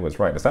trying to do what's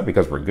right. It's not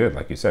because we're good.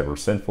 Like you said, we're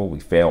sinful. We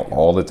fail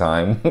all the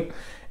time.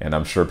 And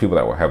I'm sure people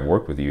that have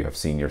worked with you have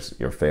seen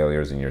your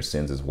failures and your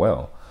sins as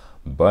well.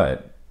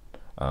 But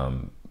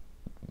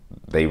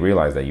they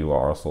realize that you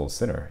are also a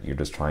sinner. You're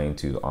just trying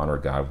to honor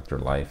God with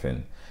your life.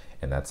 And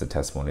that's a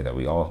testimony that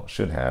we all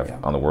should have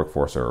on the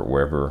workforce or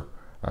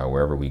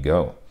wherever we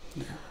go.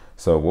 Yeah.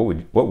 So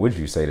what would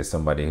you say to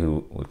somebody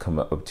who would come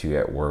up to you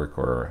at work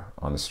or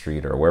on the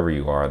street or wherever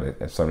you are,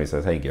 that if somebody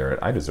says, "Hey, Garrett,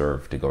 I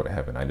deserve to go to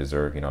heaven. I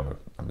deserve,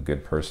 I'm a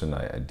good person.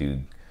 I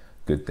do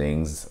good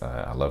things.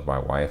 I love my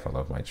wife. I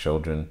love my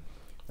children.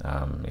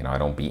 I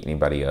don't beat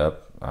anybody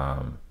up.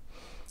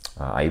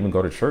 I even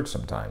go to church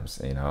sometimes,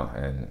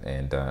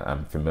 and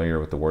I'm familiar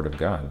with the Word of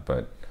God.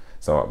 But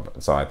so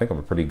I think I'm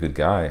a pretty good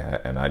guy,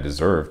 and I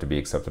deserve to be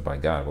accepted by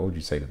God." What would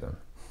you say to them?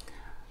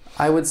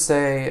 I would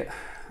say,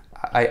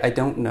 I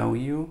don't know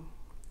you,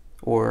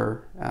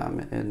 or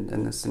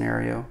in this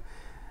scenario,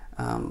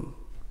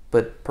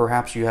 but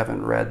perhaps you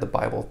haven't read the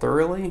Bible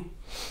thoroughly,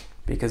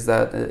 because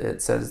that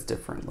it says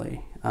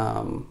differently.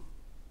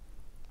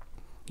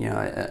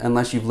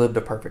 Unless you've lived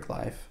a perfect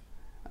life,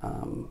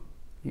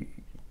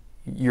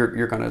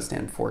 you're going to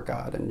stand before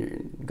God,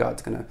 and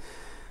God's going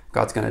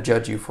to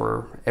judge you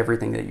for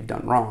everything that you've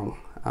done wrong,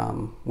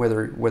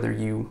 whether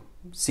you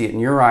see it in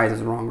your eyes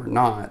as wrong or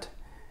not.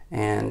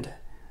 And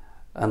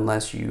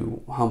unless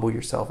you humble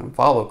yourself and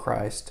follow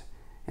Christ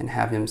and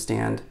have him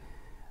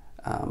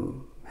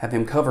have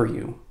him cover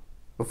you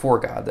before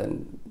God,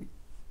 then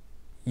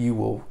you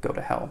will go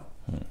to hell,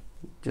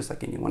 just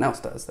like anyone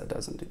else does that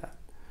doesn't do that.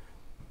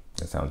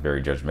 That sounds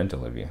very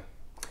judgmental of you.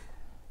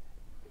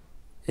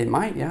 It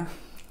might, yeah.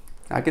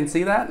 I can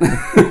see that.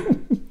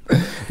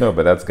 No,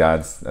 but that's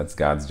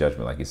God's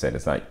judgment. Like you said,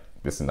 this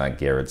is not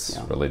Garrett's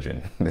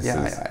religion.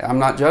 I'm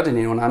not judging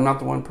anyone. I'm not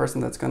the one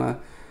person that's going to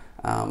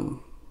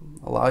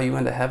allow you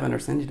into heaven or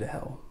send you to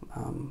hell.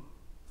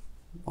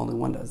 Only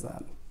one does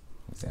that.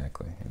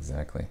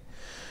 Exactly.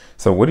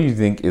 So what do you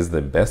think is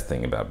the best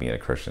thing about being a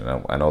Christian?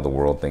 I know the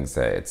world thinks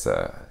that it's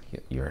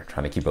you're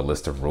trying to keep a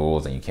list of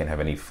rules and you can't have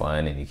any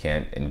fun and you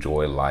can't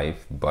enjoy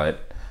life,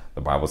 but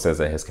the Bible says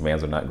that his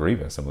commands are not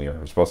grievous, and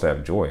we're supposed to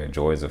have joy.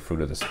 Joy is a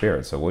fruit of the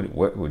Spirit. So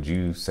what would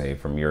you say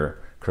from your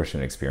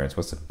Christian experience?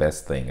 What's the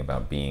best thing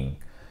about being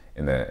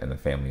in the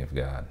family of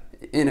God?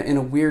 In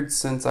a weird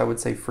sense, I would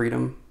say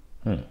freedom.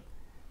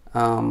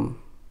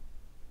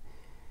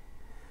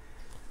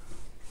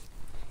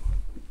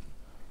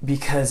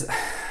 Because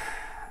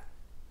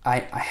I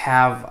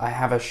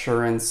have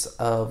assurance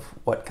of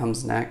what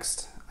comes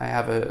next. I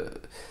have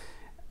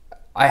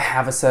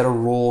a set of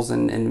rules,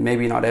 and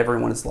maybe not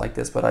everyone is like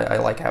this, but I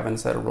like having a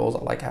set of rules. I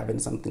like having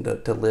something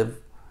to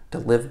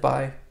live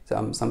by,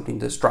 something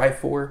to strive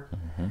for.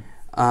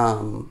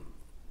 Mm-hmm.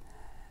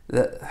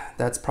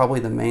 That's probably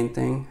the main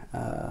thing.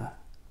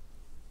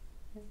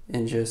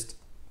 And just,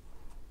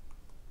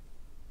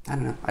 I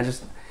don't know.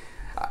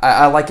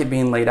 I like it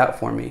being laid out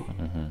for me,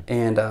 mm-hmm.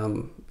 And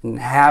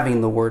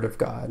having the Word of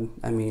God.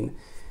 I mean,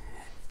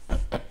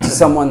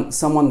 someone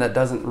that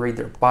doesn't read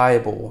their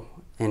Bible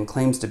and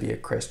claims to be a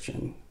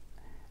Christian,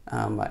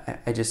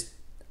 I just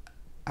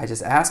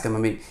ask them. I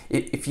mean,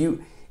 if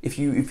you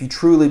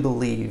truly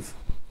believe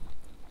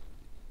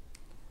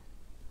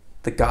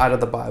the God of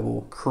the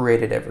Bible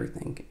created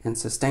everything and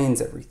sustains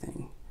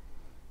everything,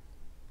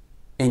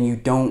 and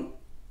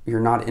you're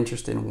not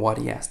interested in what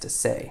He has to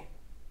say,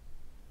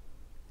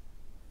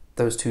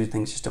 those two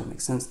things just don't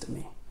make sense to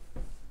me.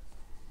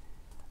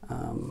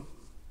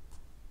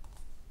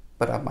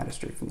 But I might have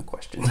strayed from the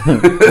question.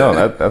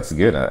 No, that's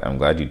good. I'm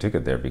glad you took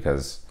it there,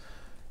 because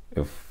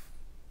we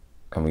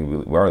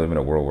are living in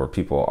a world where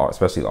people are,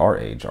 especially our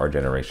age, our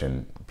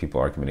generation,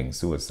 people are committing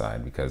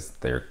suicide because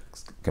they're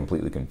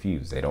completely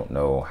confused. They don't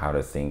know how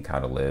to think, how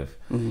to live.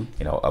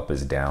 Mm-hmm. Up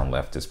is down,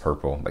 left is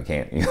purple. They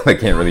can't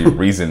really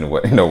reason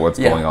what's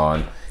going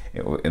on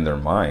in their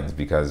minds,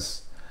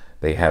 because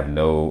they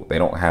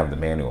don't have the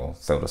manual,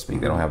 so to speak.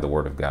 Mm-hmm. They don't have the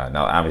Word of God.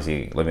 Now,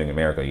 obviously, living in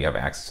America, you have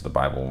access to the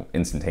Bible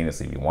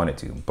instantaneously if you wanted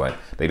to, but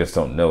they just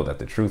don't know that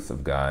the truth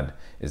of God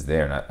is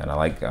there. And I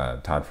like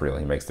Todd Friel.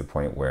 He makes the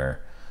point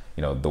where,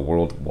 the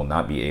world will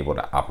not be able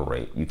to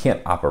operate. You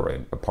can't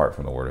operate apart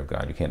from the Word of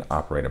God. You can't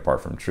operate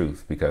apart from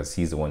truth, because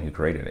He's the one who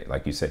created it.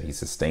 Like you said, He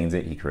sustains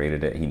it. He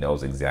created it. He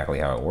knows exactly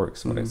how it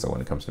works. So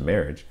when it comes to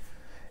marriage,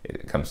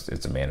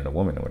 it's a man and a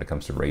woman. And when it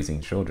comes to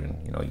raising children,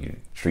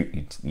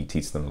 you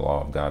teach them the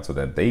law of God so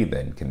that they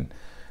then can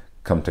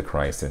come to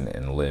Christ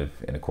and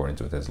live in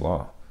accordance with His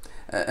law.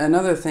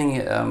 Another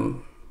thing,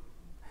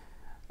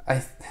 I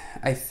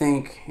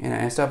think, and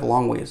I still have a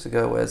long ways to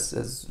go,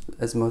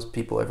 as most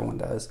people, everyone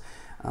does.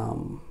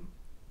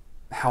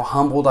 How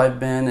humbled I've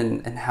been,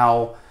 and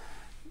how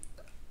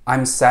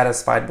I'm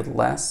satisfied with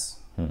less.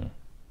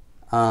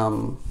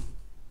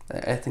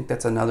 I think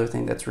that's another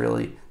thing that's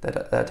really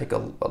that I take a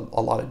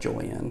lot of joy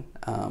in.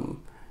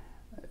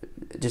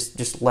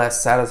 Just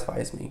less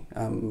satisfies me.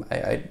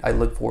 I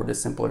look forward to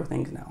simpler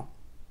things now,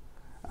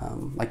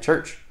 like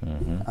church.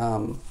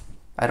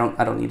 I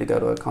don't need to go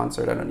to a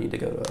concert. I don't need to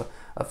go to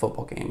a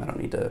football game. I don't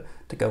need to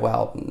go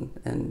out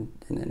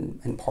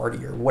and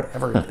party or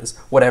whatever it is,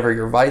 whatever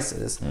your vice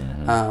is.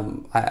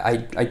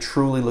 I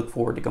truly look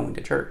forward to going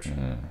to church,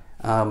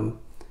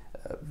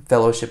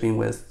 fellowshipping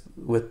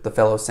with the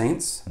fellow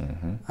saints,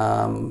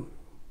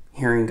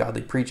 hearing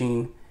godly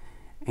preaching,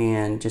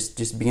 and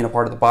just being a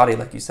part of the body,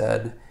 like you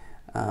said.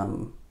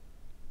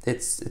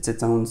 It's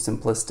its own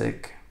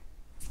simplistic,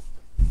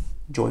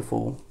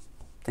 joyful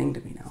thing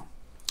to me now.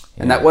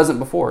 And that wasn't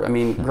before. I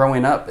mean,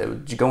 growing up,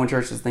 going to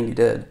church was the thing you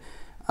did.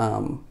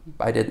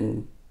 I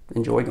didn't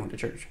enjoy going to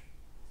church.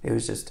 It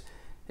was just,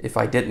 if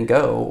I didn't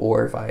go,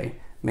 or if I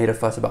made a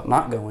fuss about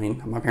not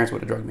going, my parents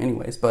would have drugged me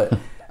anyways, but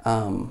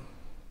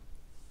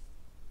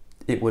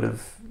it would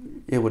have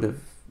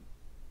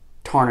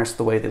tarnished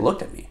the way they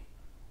looked at me,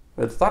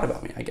 or thought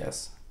about me, I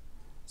guess.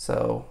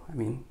 So, I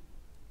mean,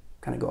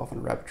 kind of go off on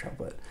a rabbit trail,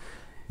 but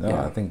no,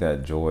 yeah. I think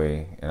that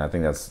joy, and I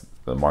think that's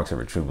the marks of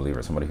a true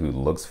believer, somebody who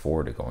looks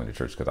forward to going to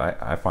church, because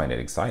I find it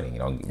exciting,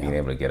 being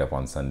able to get up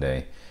on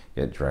Sunday,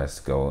 get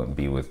dressed, go and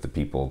be with the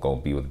people, go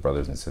be with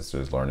brothers and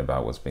sisters, learn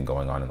about what's been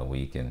going on in the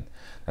week. And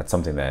that's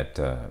something that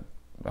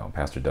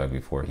Pastor Doug,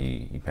 before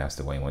he passed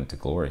away and went to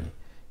glory,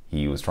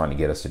 he was trying to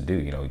get us to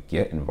do,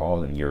 get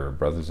involved in your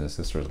brothers and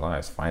sisters'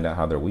 lives, find out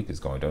how their week is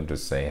going. Don't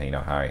just say,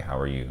 hi, how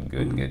are you?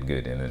 Good,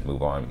 good, and then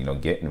move on.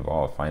 Get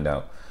involved, find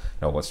out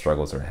what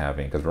struggles they're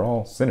having, because we're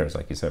all sinners.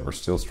 Like you said, we're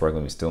still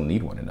struggling. We still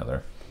need one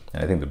another.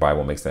 And I think the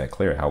Bible makes that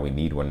clear, how we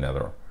need one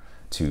another,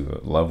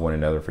 to love one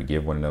another,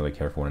 forgive one another,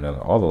 care for one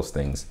another, all those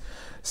things.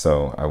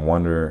 So I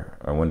wonder,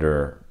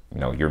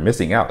 you're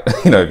missing out.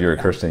 If you're a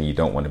Christian, you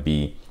don't want to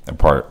be a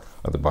part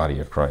of the body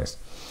of Christ.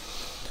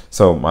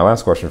 So my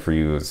last question for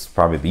you is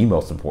probably the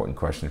most important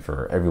question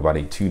for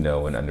everybody to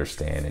know and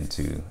understand, and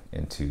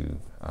to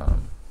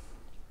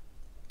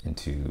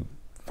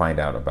find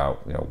out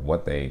about,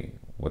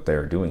 what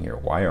they're doing here.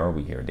 Why are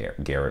we here,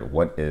 Garrett?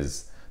 What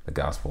is the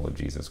gospel of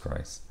Jesus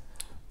Christ?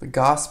 The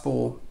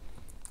gospel,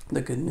 the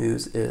good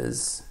news,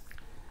 is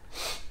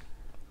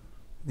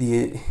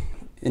the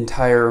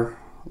entire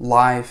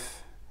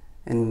life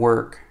and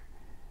work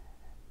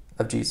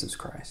of Jesus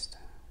Christ.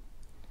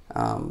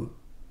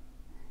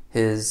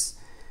 His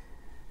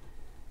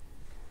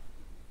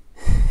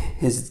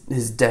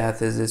death,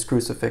 his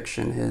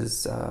crucifixion,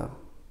 his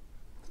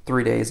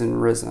 3 days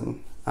and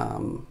risen.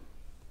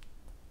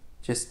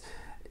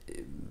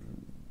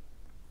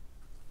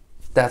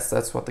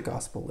 That's what the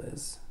gospel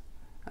is.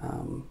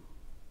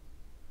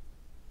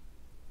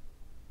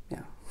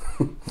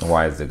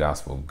 Why is the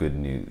gospel good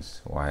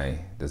news?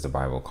 Why does the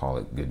Bible call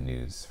it good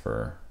news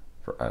for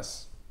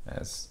us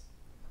as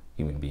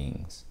human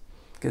beings?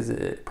 Because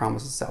it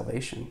promises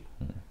salvation.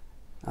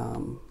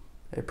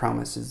 It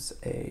promises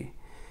a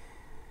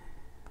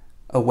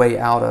way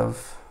out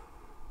of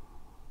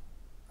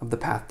the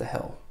path to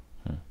hell.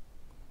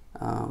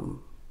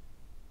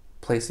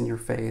 Placing your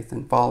faith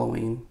and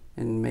following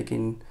and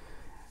making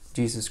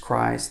Jesus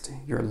Christ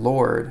your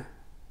Lord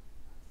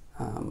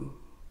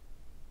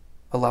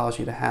allows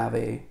you to have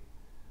a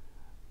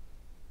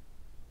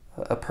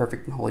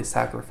perfect and holy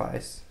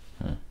sacrifice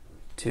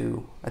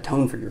to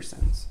atone for your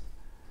sins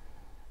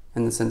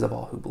and the sins of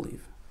all who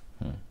believe.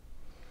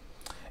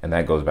 And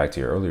that goes back to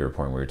your earlier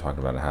point where you're talking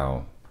about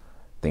how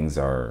things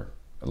are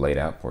laid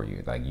out for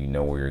you. Like,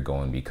 where you're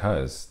going,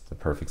 because the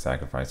perfect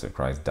sacrifice of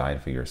Christ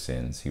died for your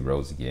sins. He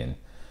rose again,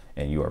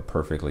 and you are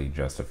perfectly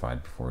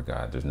justified before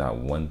God. There's not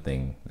one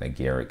thing that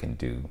Garrett can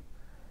do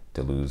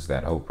to lose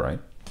that hope, right?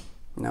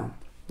 No,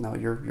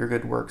 your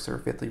good works are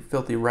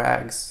filthy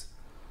rags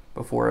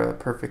before a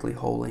perfectly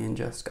holy and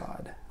just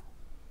God.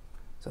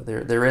 So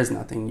there is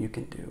nothing you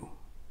can do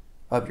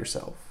of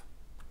yourself.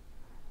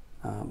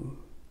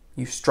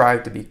 You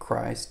strive to be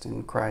Christ,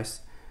 and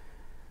Christ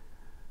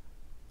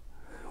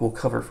will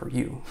cover for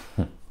you.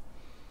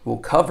 Will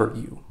cover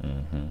you.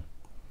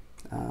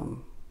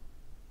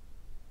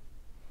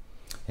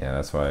 Yeah,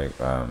 that's why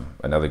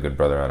another good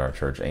brother at our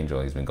church,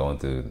 Angel, he's been going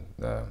through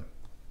the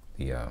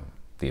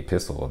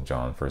epistle of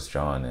John, 1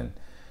 John,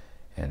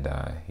 and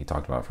he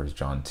talked about 1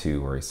 John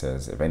 2, where he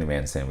says, "If any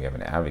man sin, we have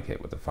an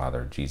advocate with the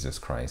Father, Jesus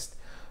Christ,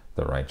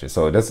 the righteous.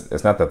 So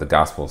it's not that the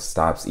gospel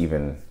stops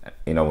even,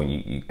 when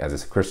you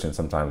as a Christian,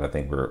 sometimes I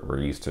think we're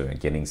used to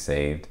getting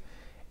saved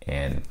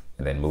and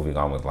then moving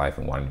on with life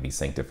and wanting to be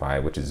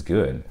sanctified, which is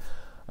good.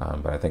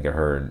 But I think I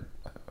heard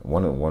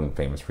one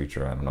famous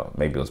preacher, I don't know,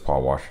 maybe it was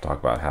Paul Washer, talk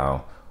about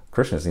how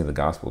Christians need the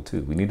gospel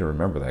too. We need to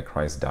remember that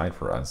Christ died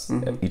for us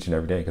each and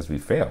every day, because we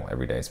fail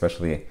every day,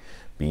 especially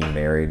being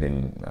married.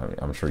 And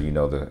I'm sure you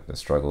know the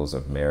struggles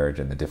of marriage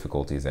and the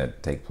difficulties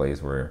that take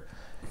place where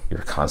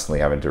you're constantly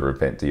having to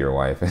repent to your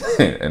wife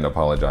and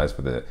apologize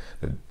for the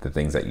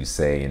things that you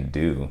say and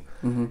do.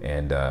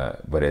 And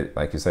but it,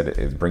 like you said,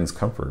 it brings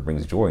comfort, it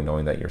brings joy,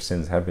 knowing that your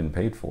sins have been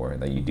paid for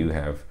and that you do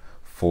have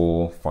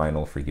full,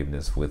 final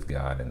forgiveness with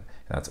God. And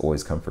that's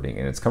always comforting.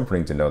 And it's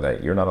comforting to know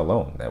that you're not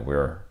alone, that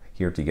we're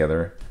here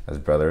together as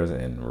brothers,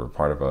 and we're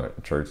part of a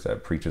church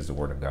that preaches the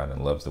Word of God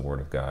and loves the Word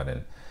of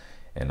God.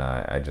 And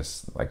I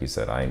just, like you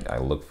said, I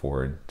look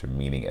forward to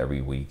meeting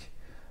every week.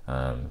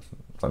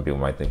 Some people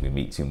might think we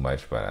meet too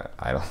much, but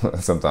I don't.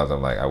 Sometimes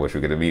I'm like, I wish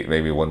we could meet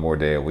maybe one more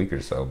day a week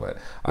or so. But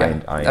yeah.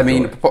 I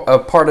mean, a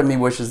part of me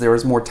wishes there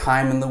was more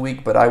time in the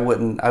week, but I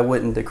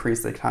wouldn't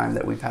decrease the time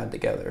that we've had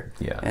together.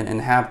 Yeah.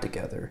 And have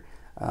together.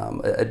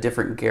 A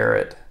different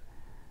Garrett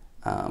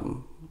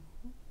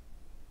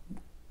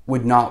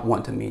would not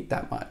want to meet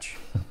that much.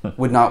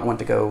 Would not want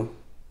to go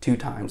 2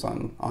 times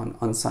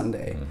on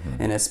Sunday,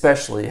 and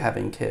especially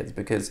having kids,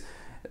 because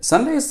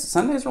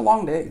Sundays are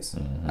long days.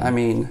 I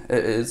mean,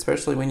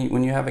 especially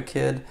when you have a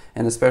kid,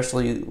 and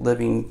especially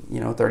living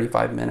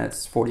 35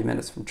 minutes, 40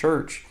 minutes from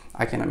church.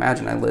 I can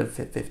imagine I live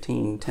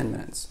 10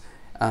 minutes.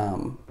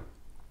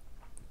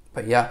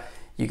 But yeah,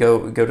 you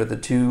go to the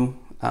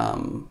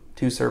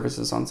two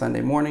services on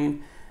Sunday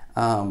morning.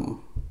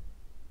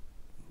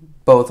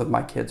 Both of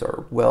my kids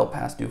are well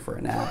past due for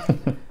a nap,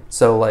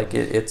 so like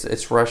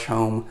it's rush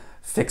home,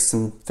 fix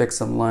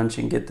some lunch,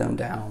 and get them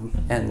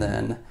down, and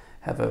then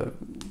have a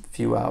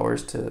few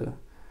hours to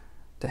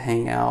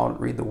hang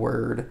out, read the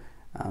Word,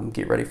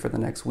 get ready for the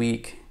next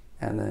week,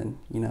 and then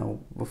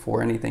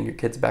before anything, your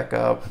kids back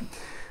up,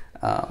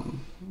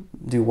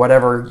 do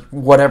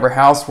whatever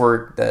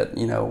housework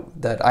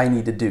that I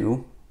need to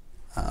do,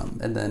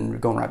 and then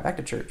going right back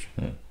to church.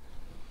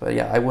 But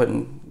yeah,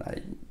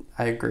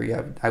 I agree.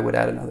 I would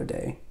add another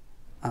day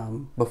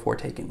before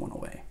taking one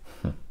away.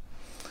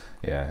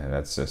 Yeah, and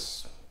that's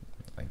just,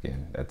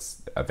 again,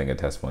 that's, I think, a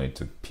testimony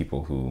to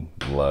people who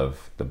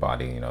love the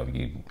body.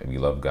 If you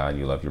love God,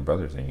 you love your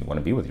brothers, and you want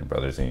to be with your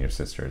brothers and your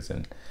sisters.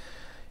 And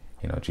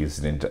Jesus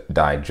didn't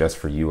die just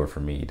for you or for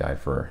me. He died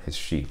for his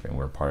sheep, and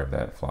we're part of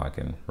that flock,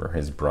 and we're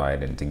his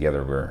bride. And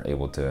together, we're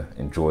able to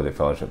enjoy the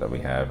fellowship that we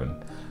have.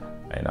 And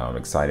I'm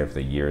excited for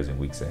the years and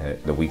weeks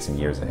and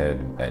years ahead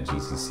at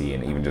GCC,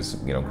 and even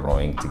just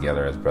growing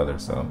together as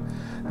brothers. So,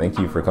 thank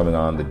you for coming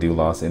on the Do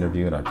Loss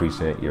interview, and I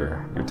appreciate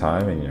your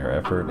time and your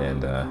effort.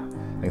 And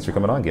thanks for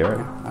coming on, Garrett.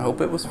 I hope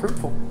it was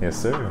fruitful. Yes,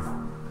 sir.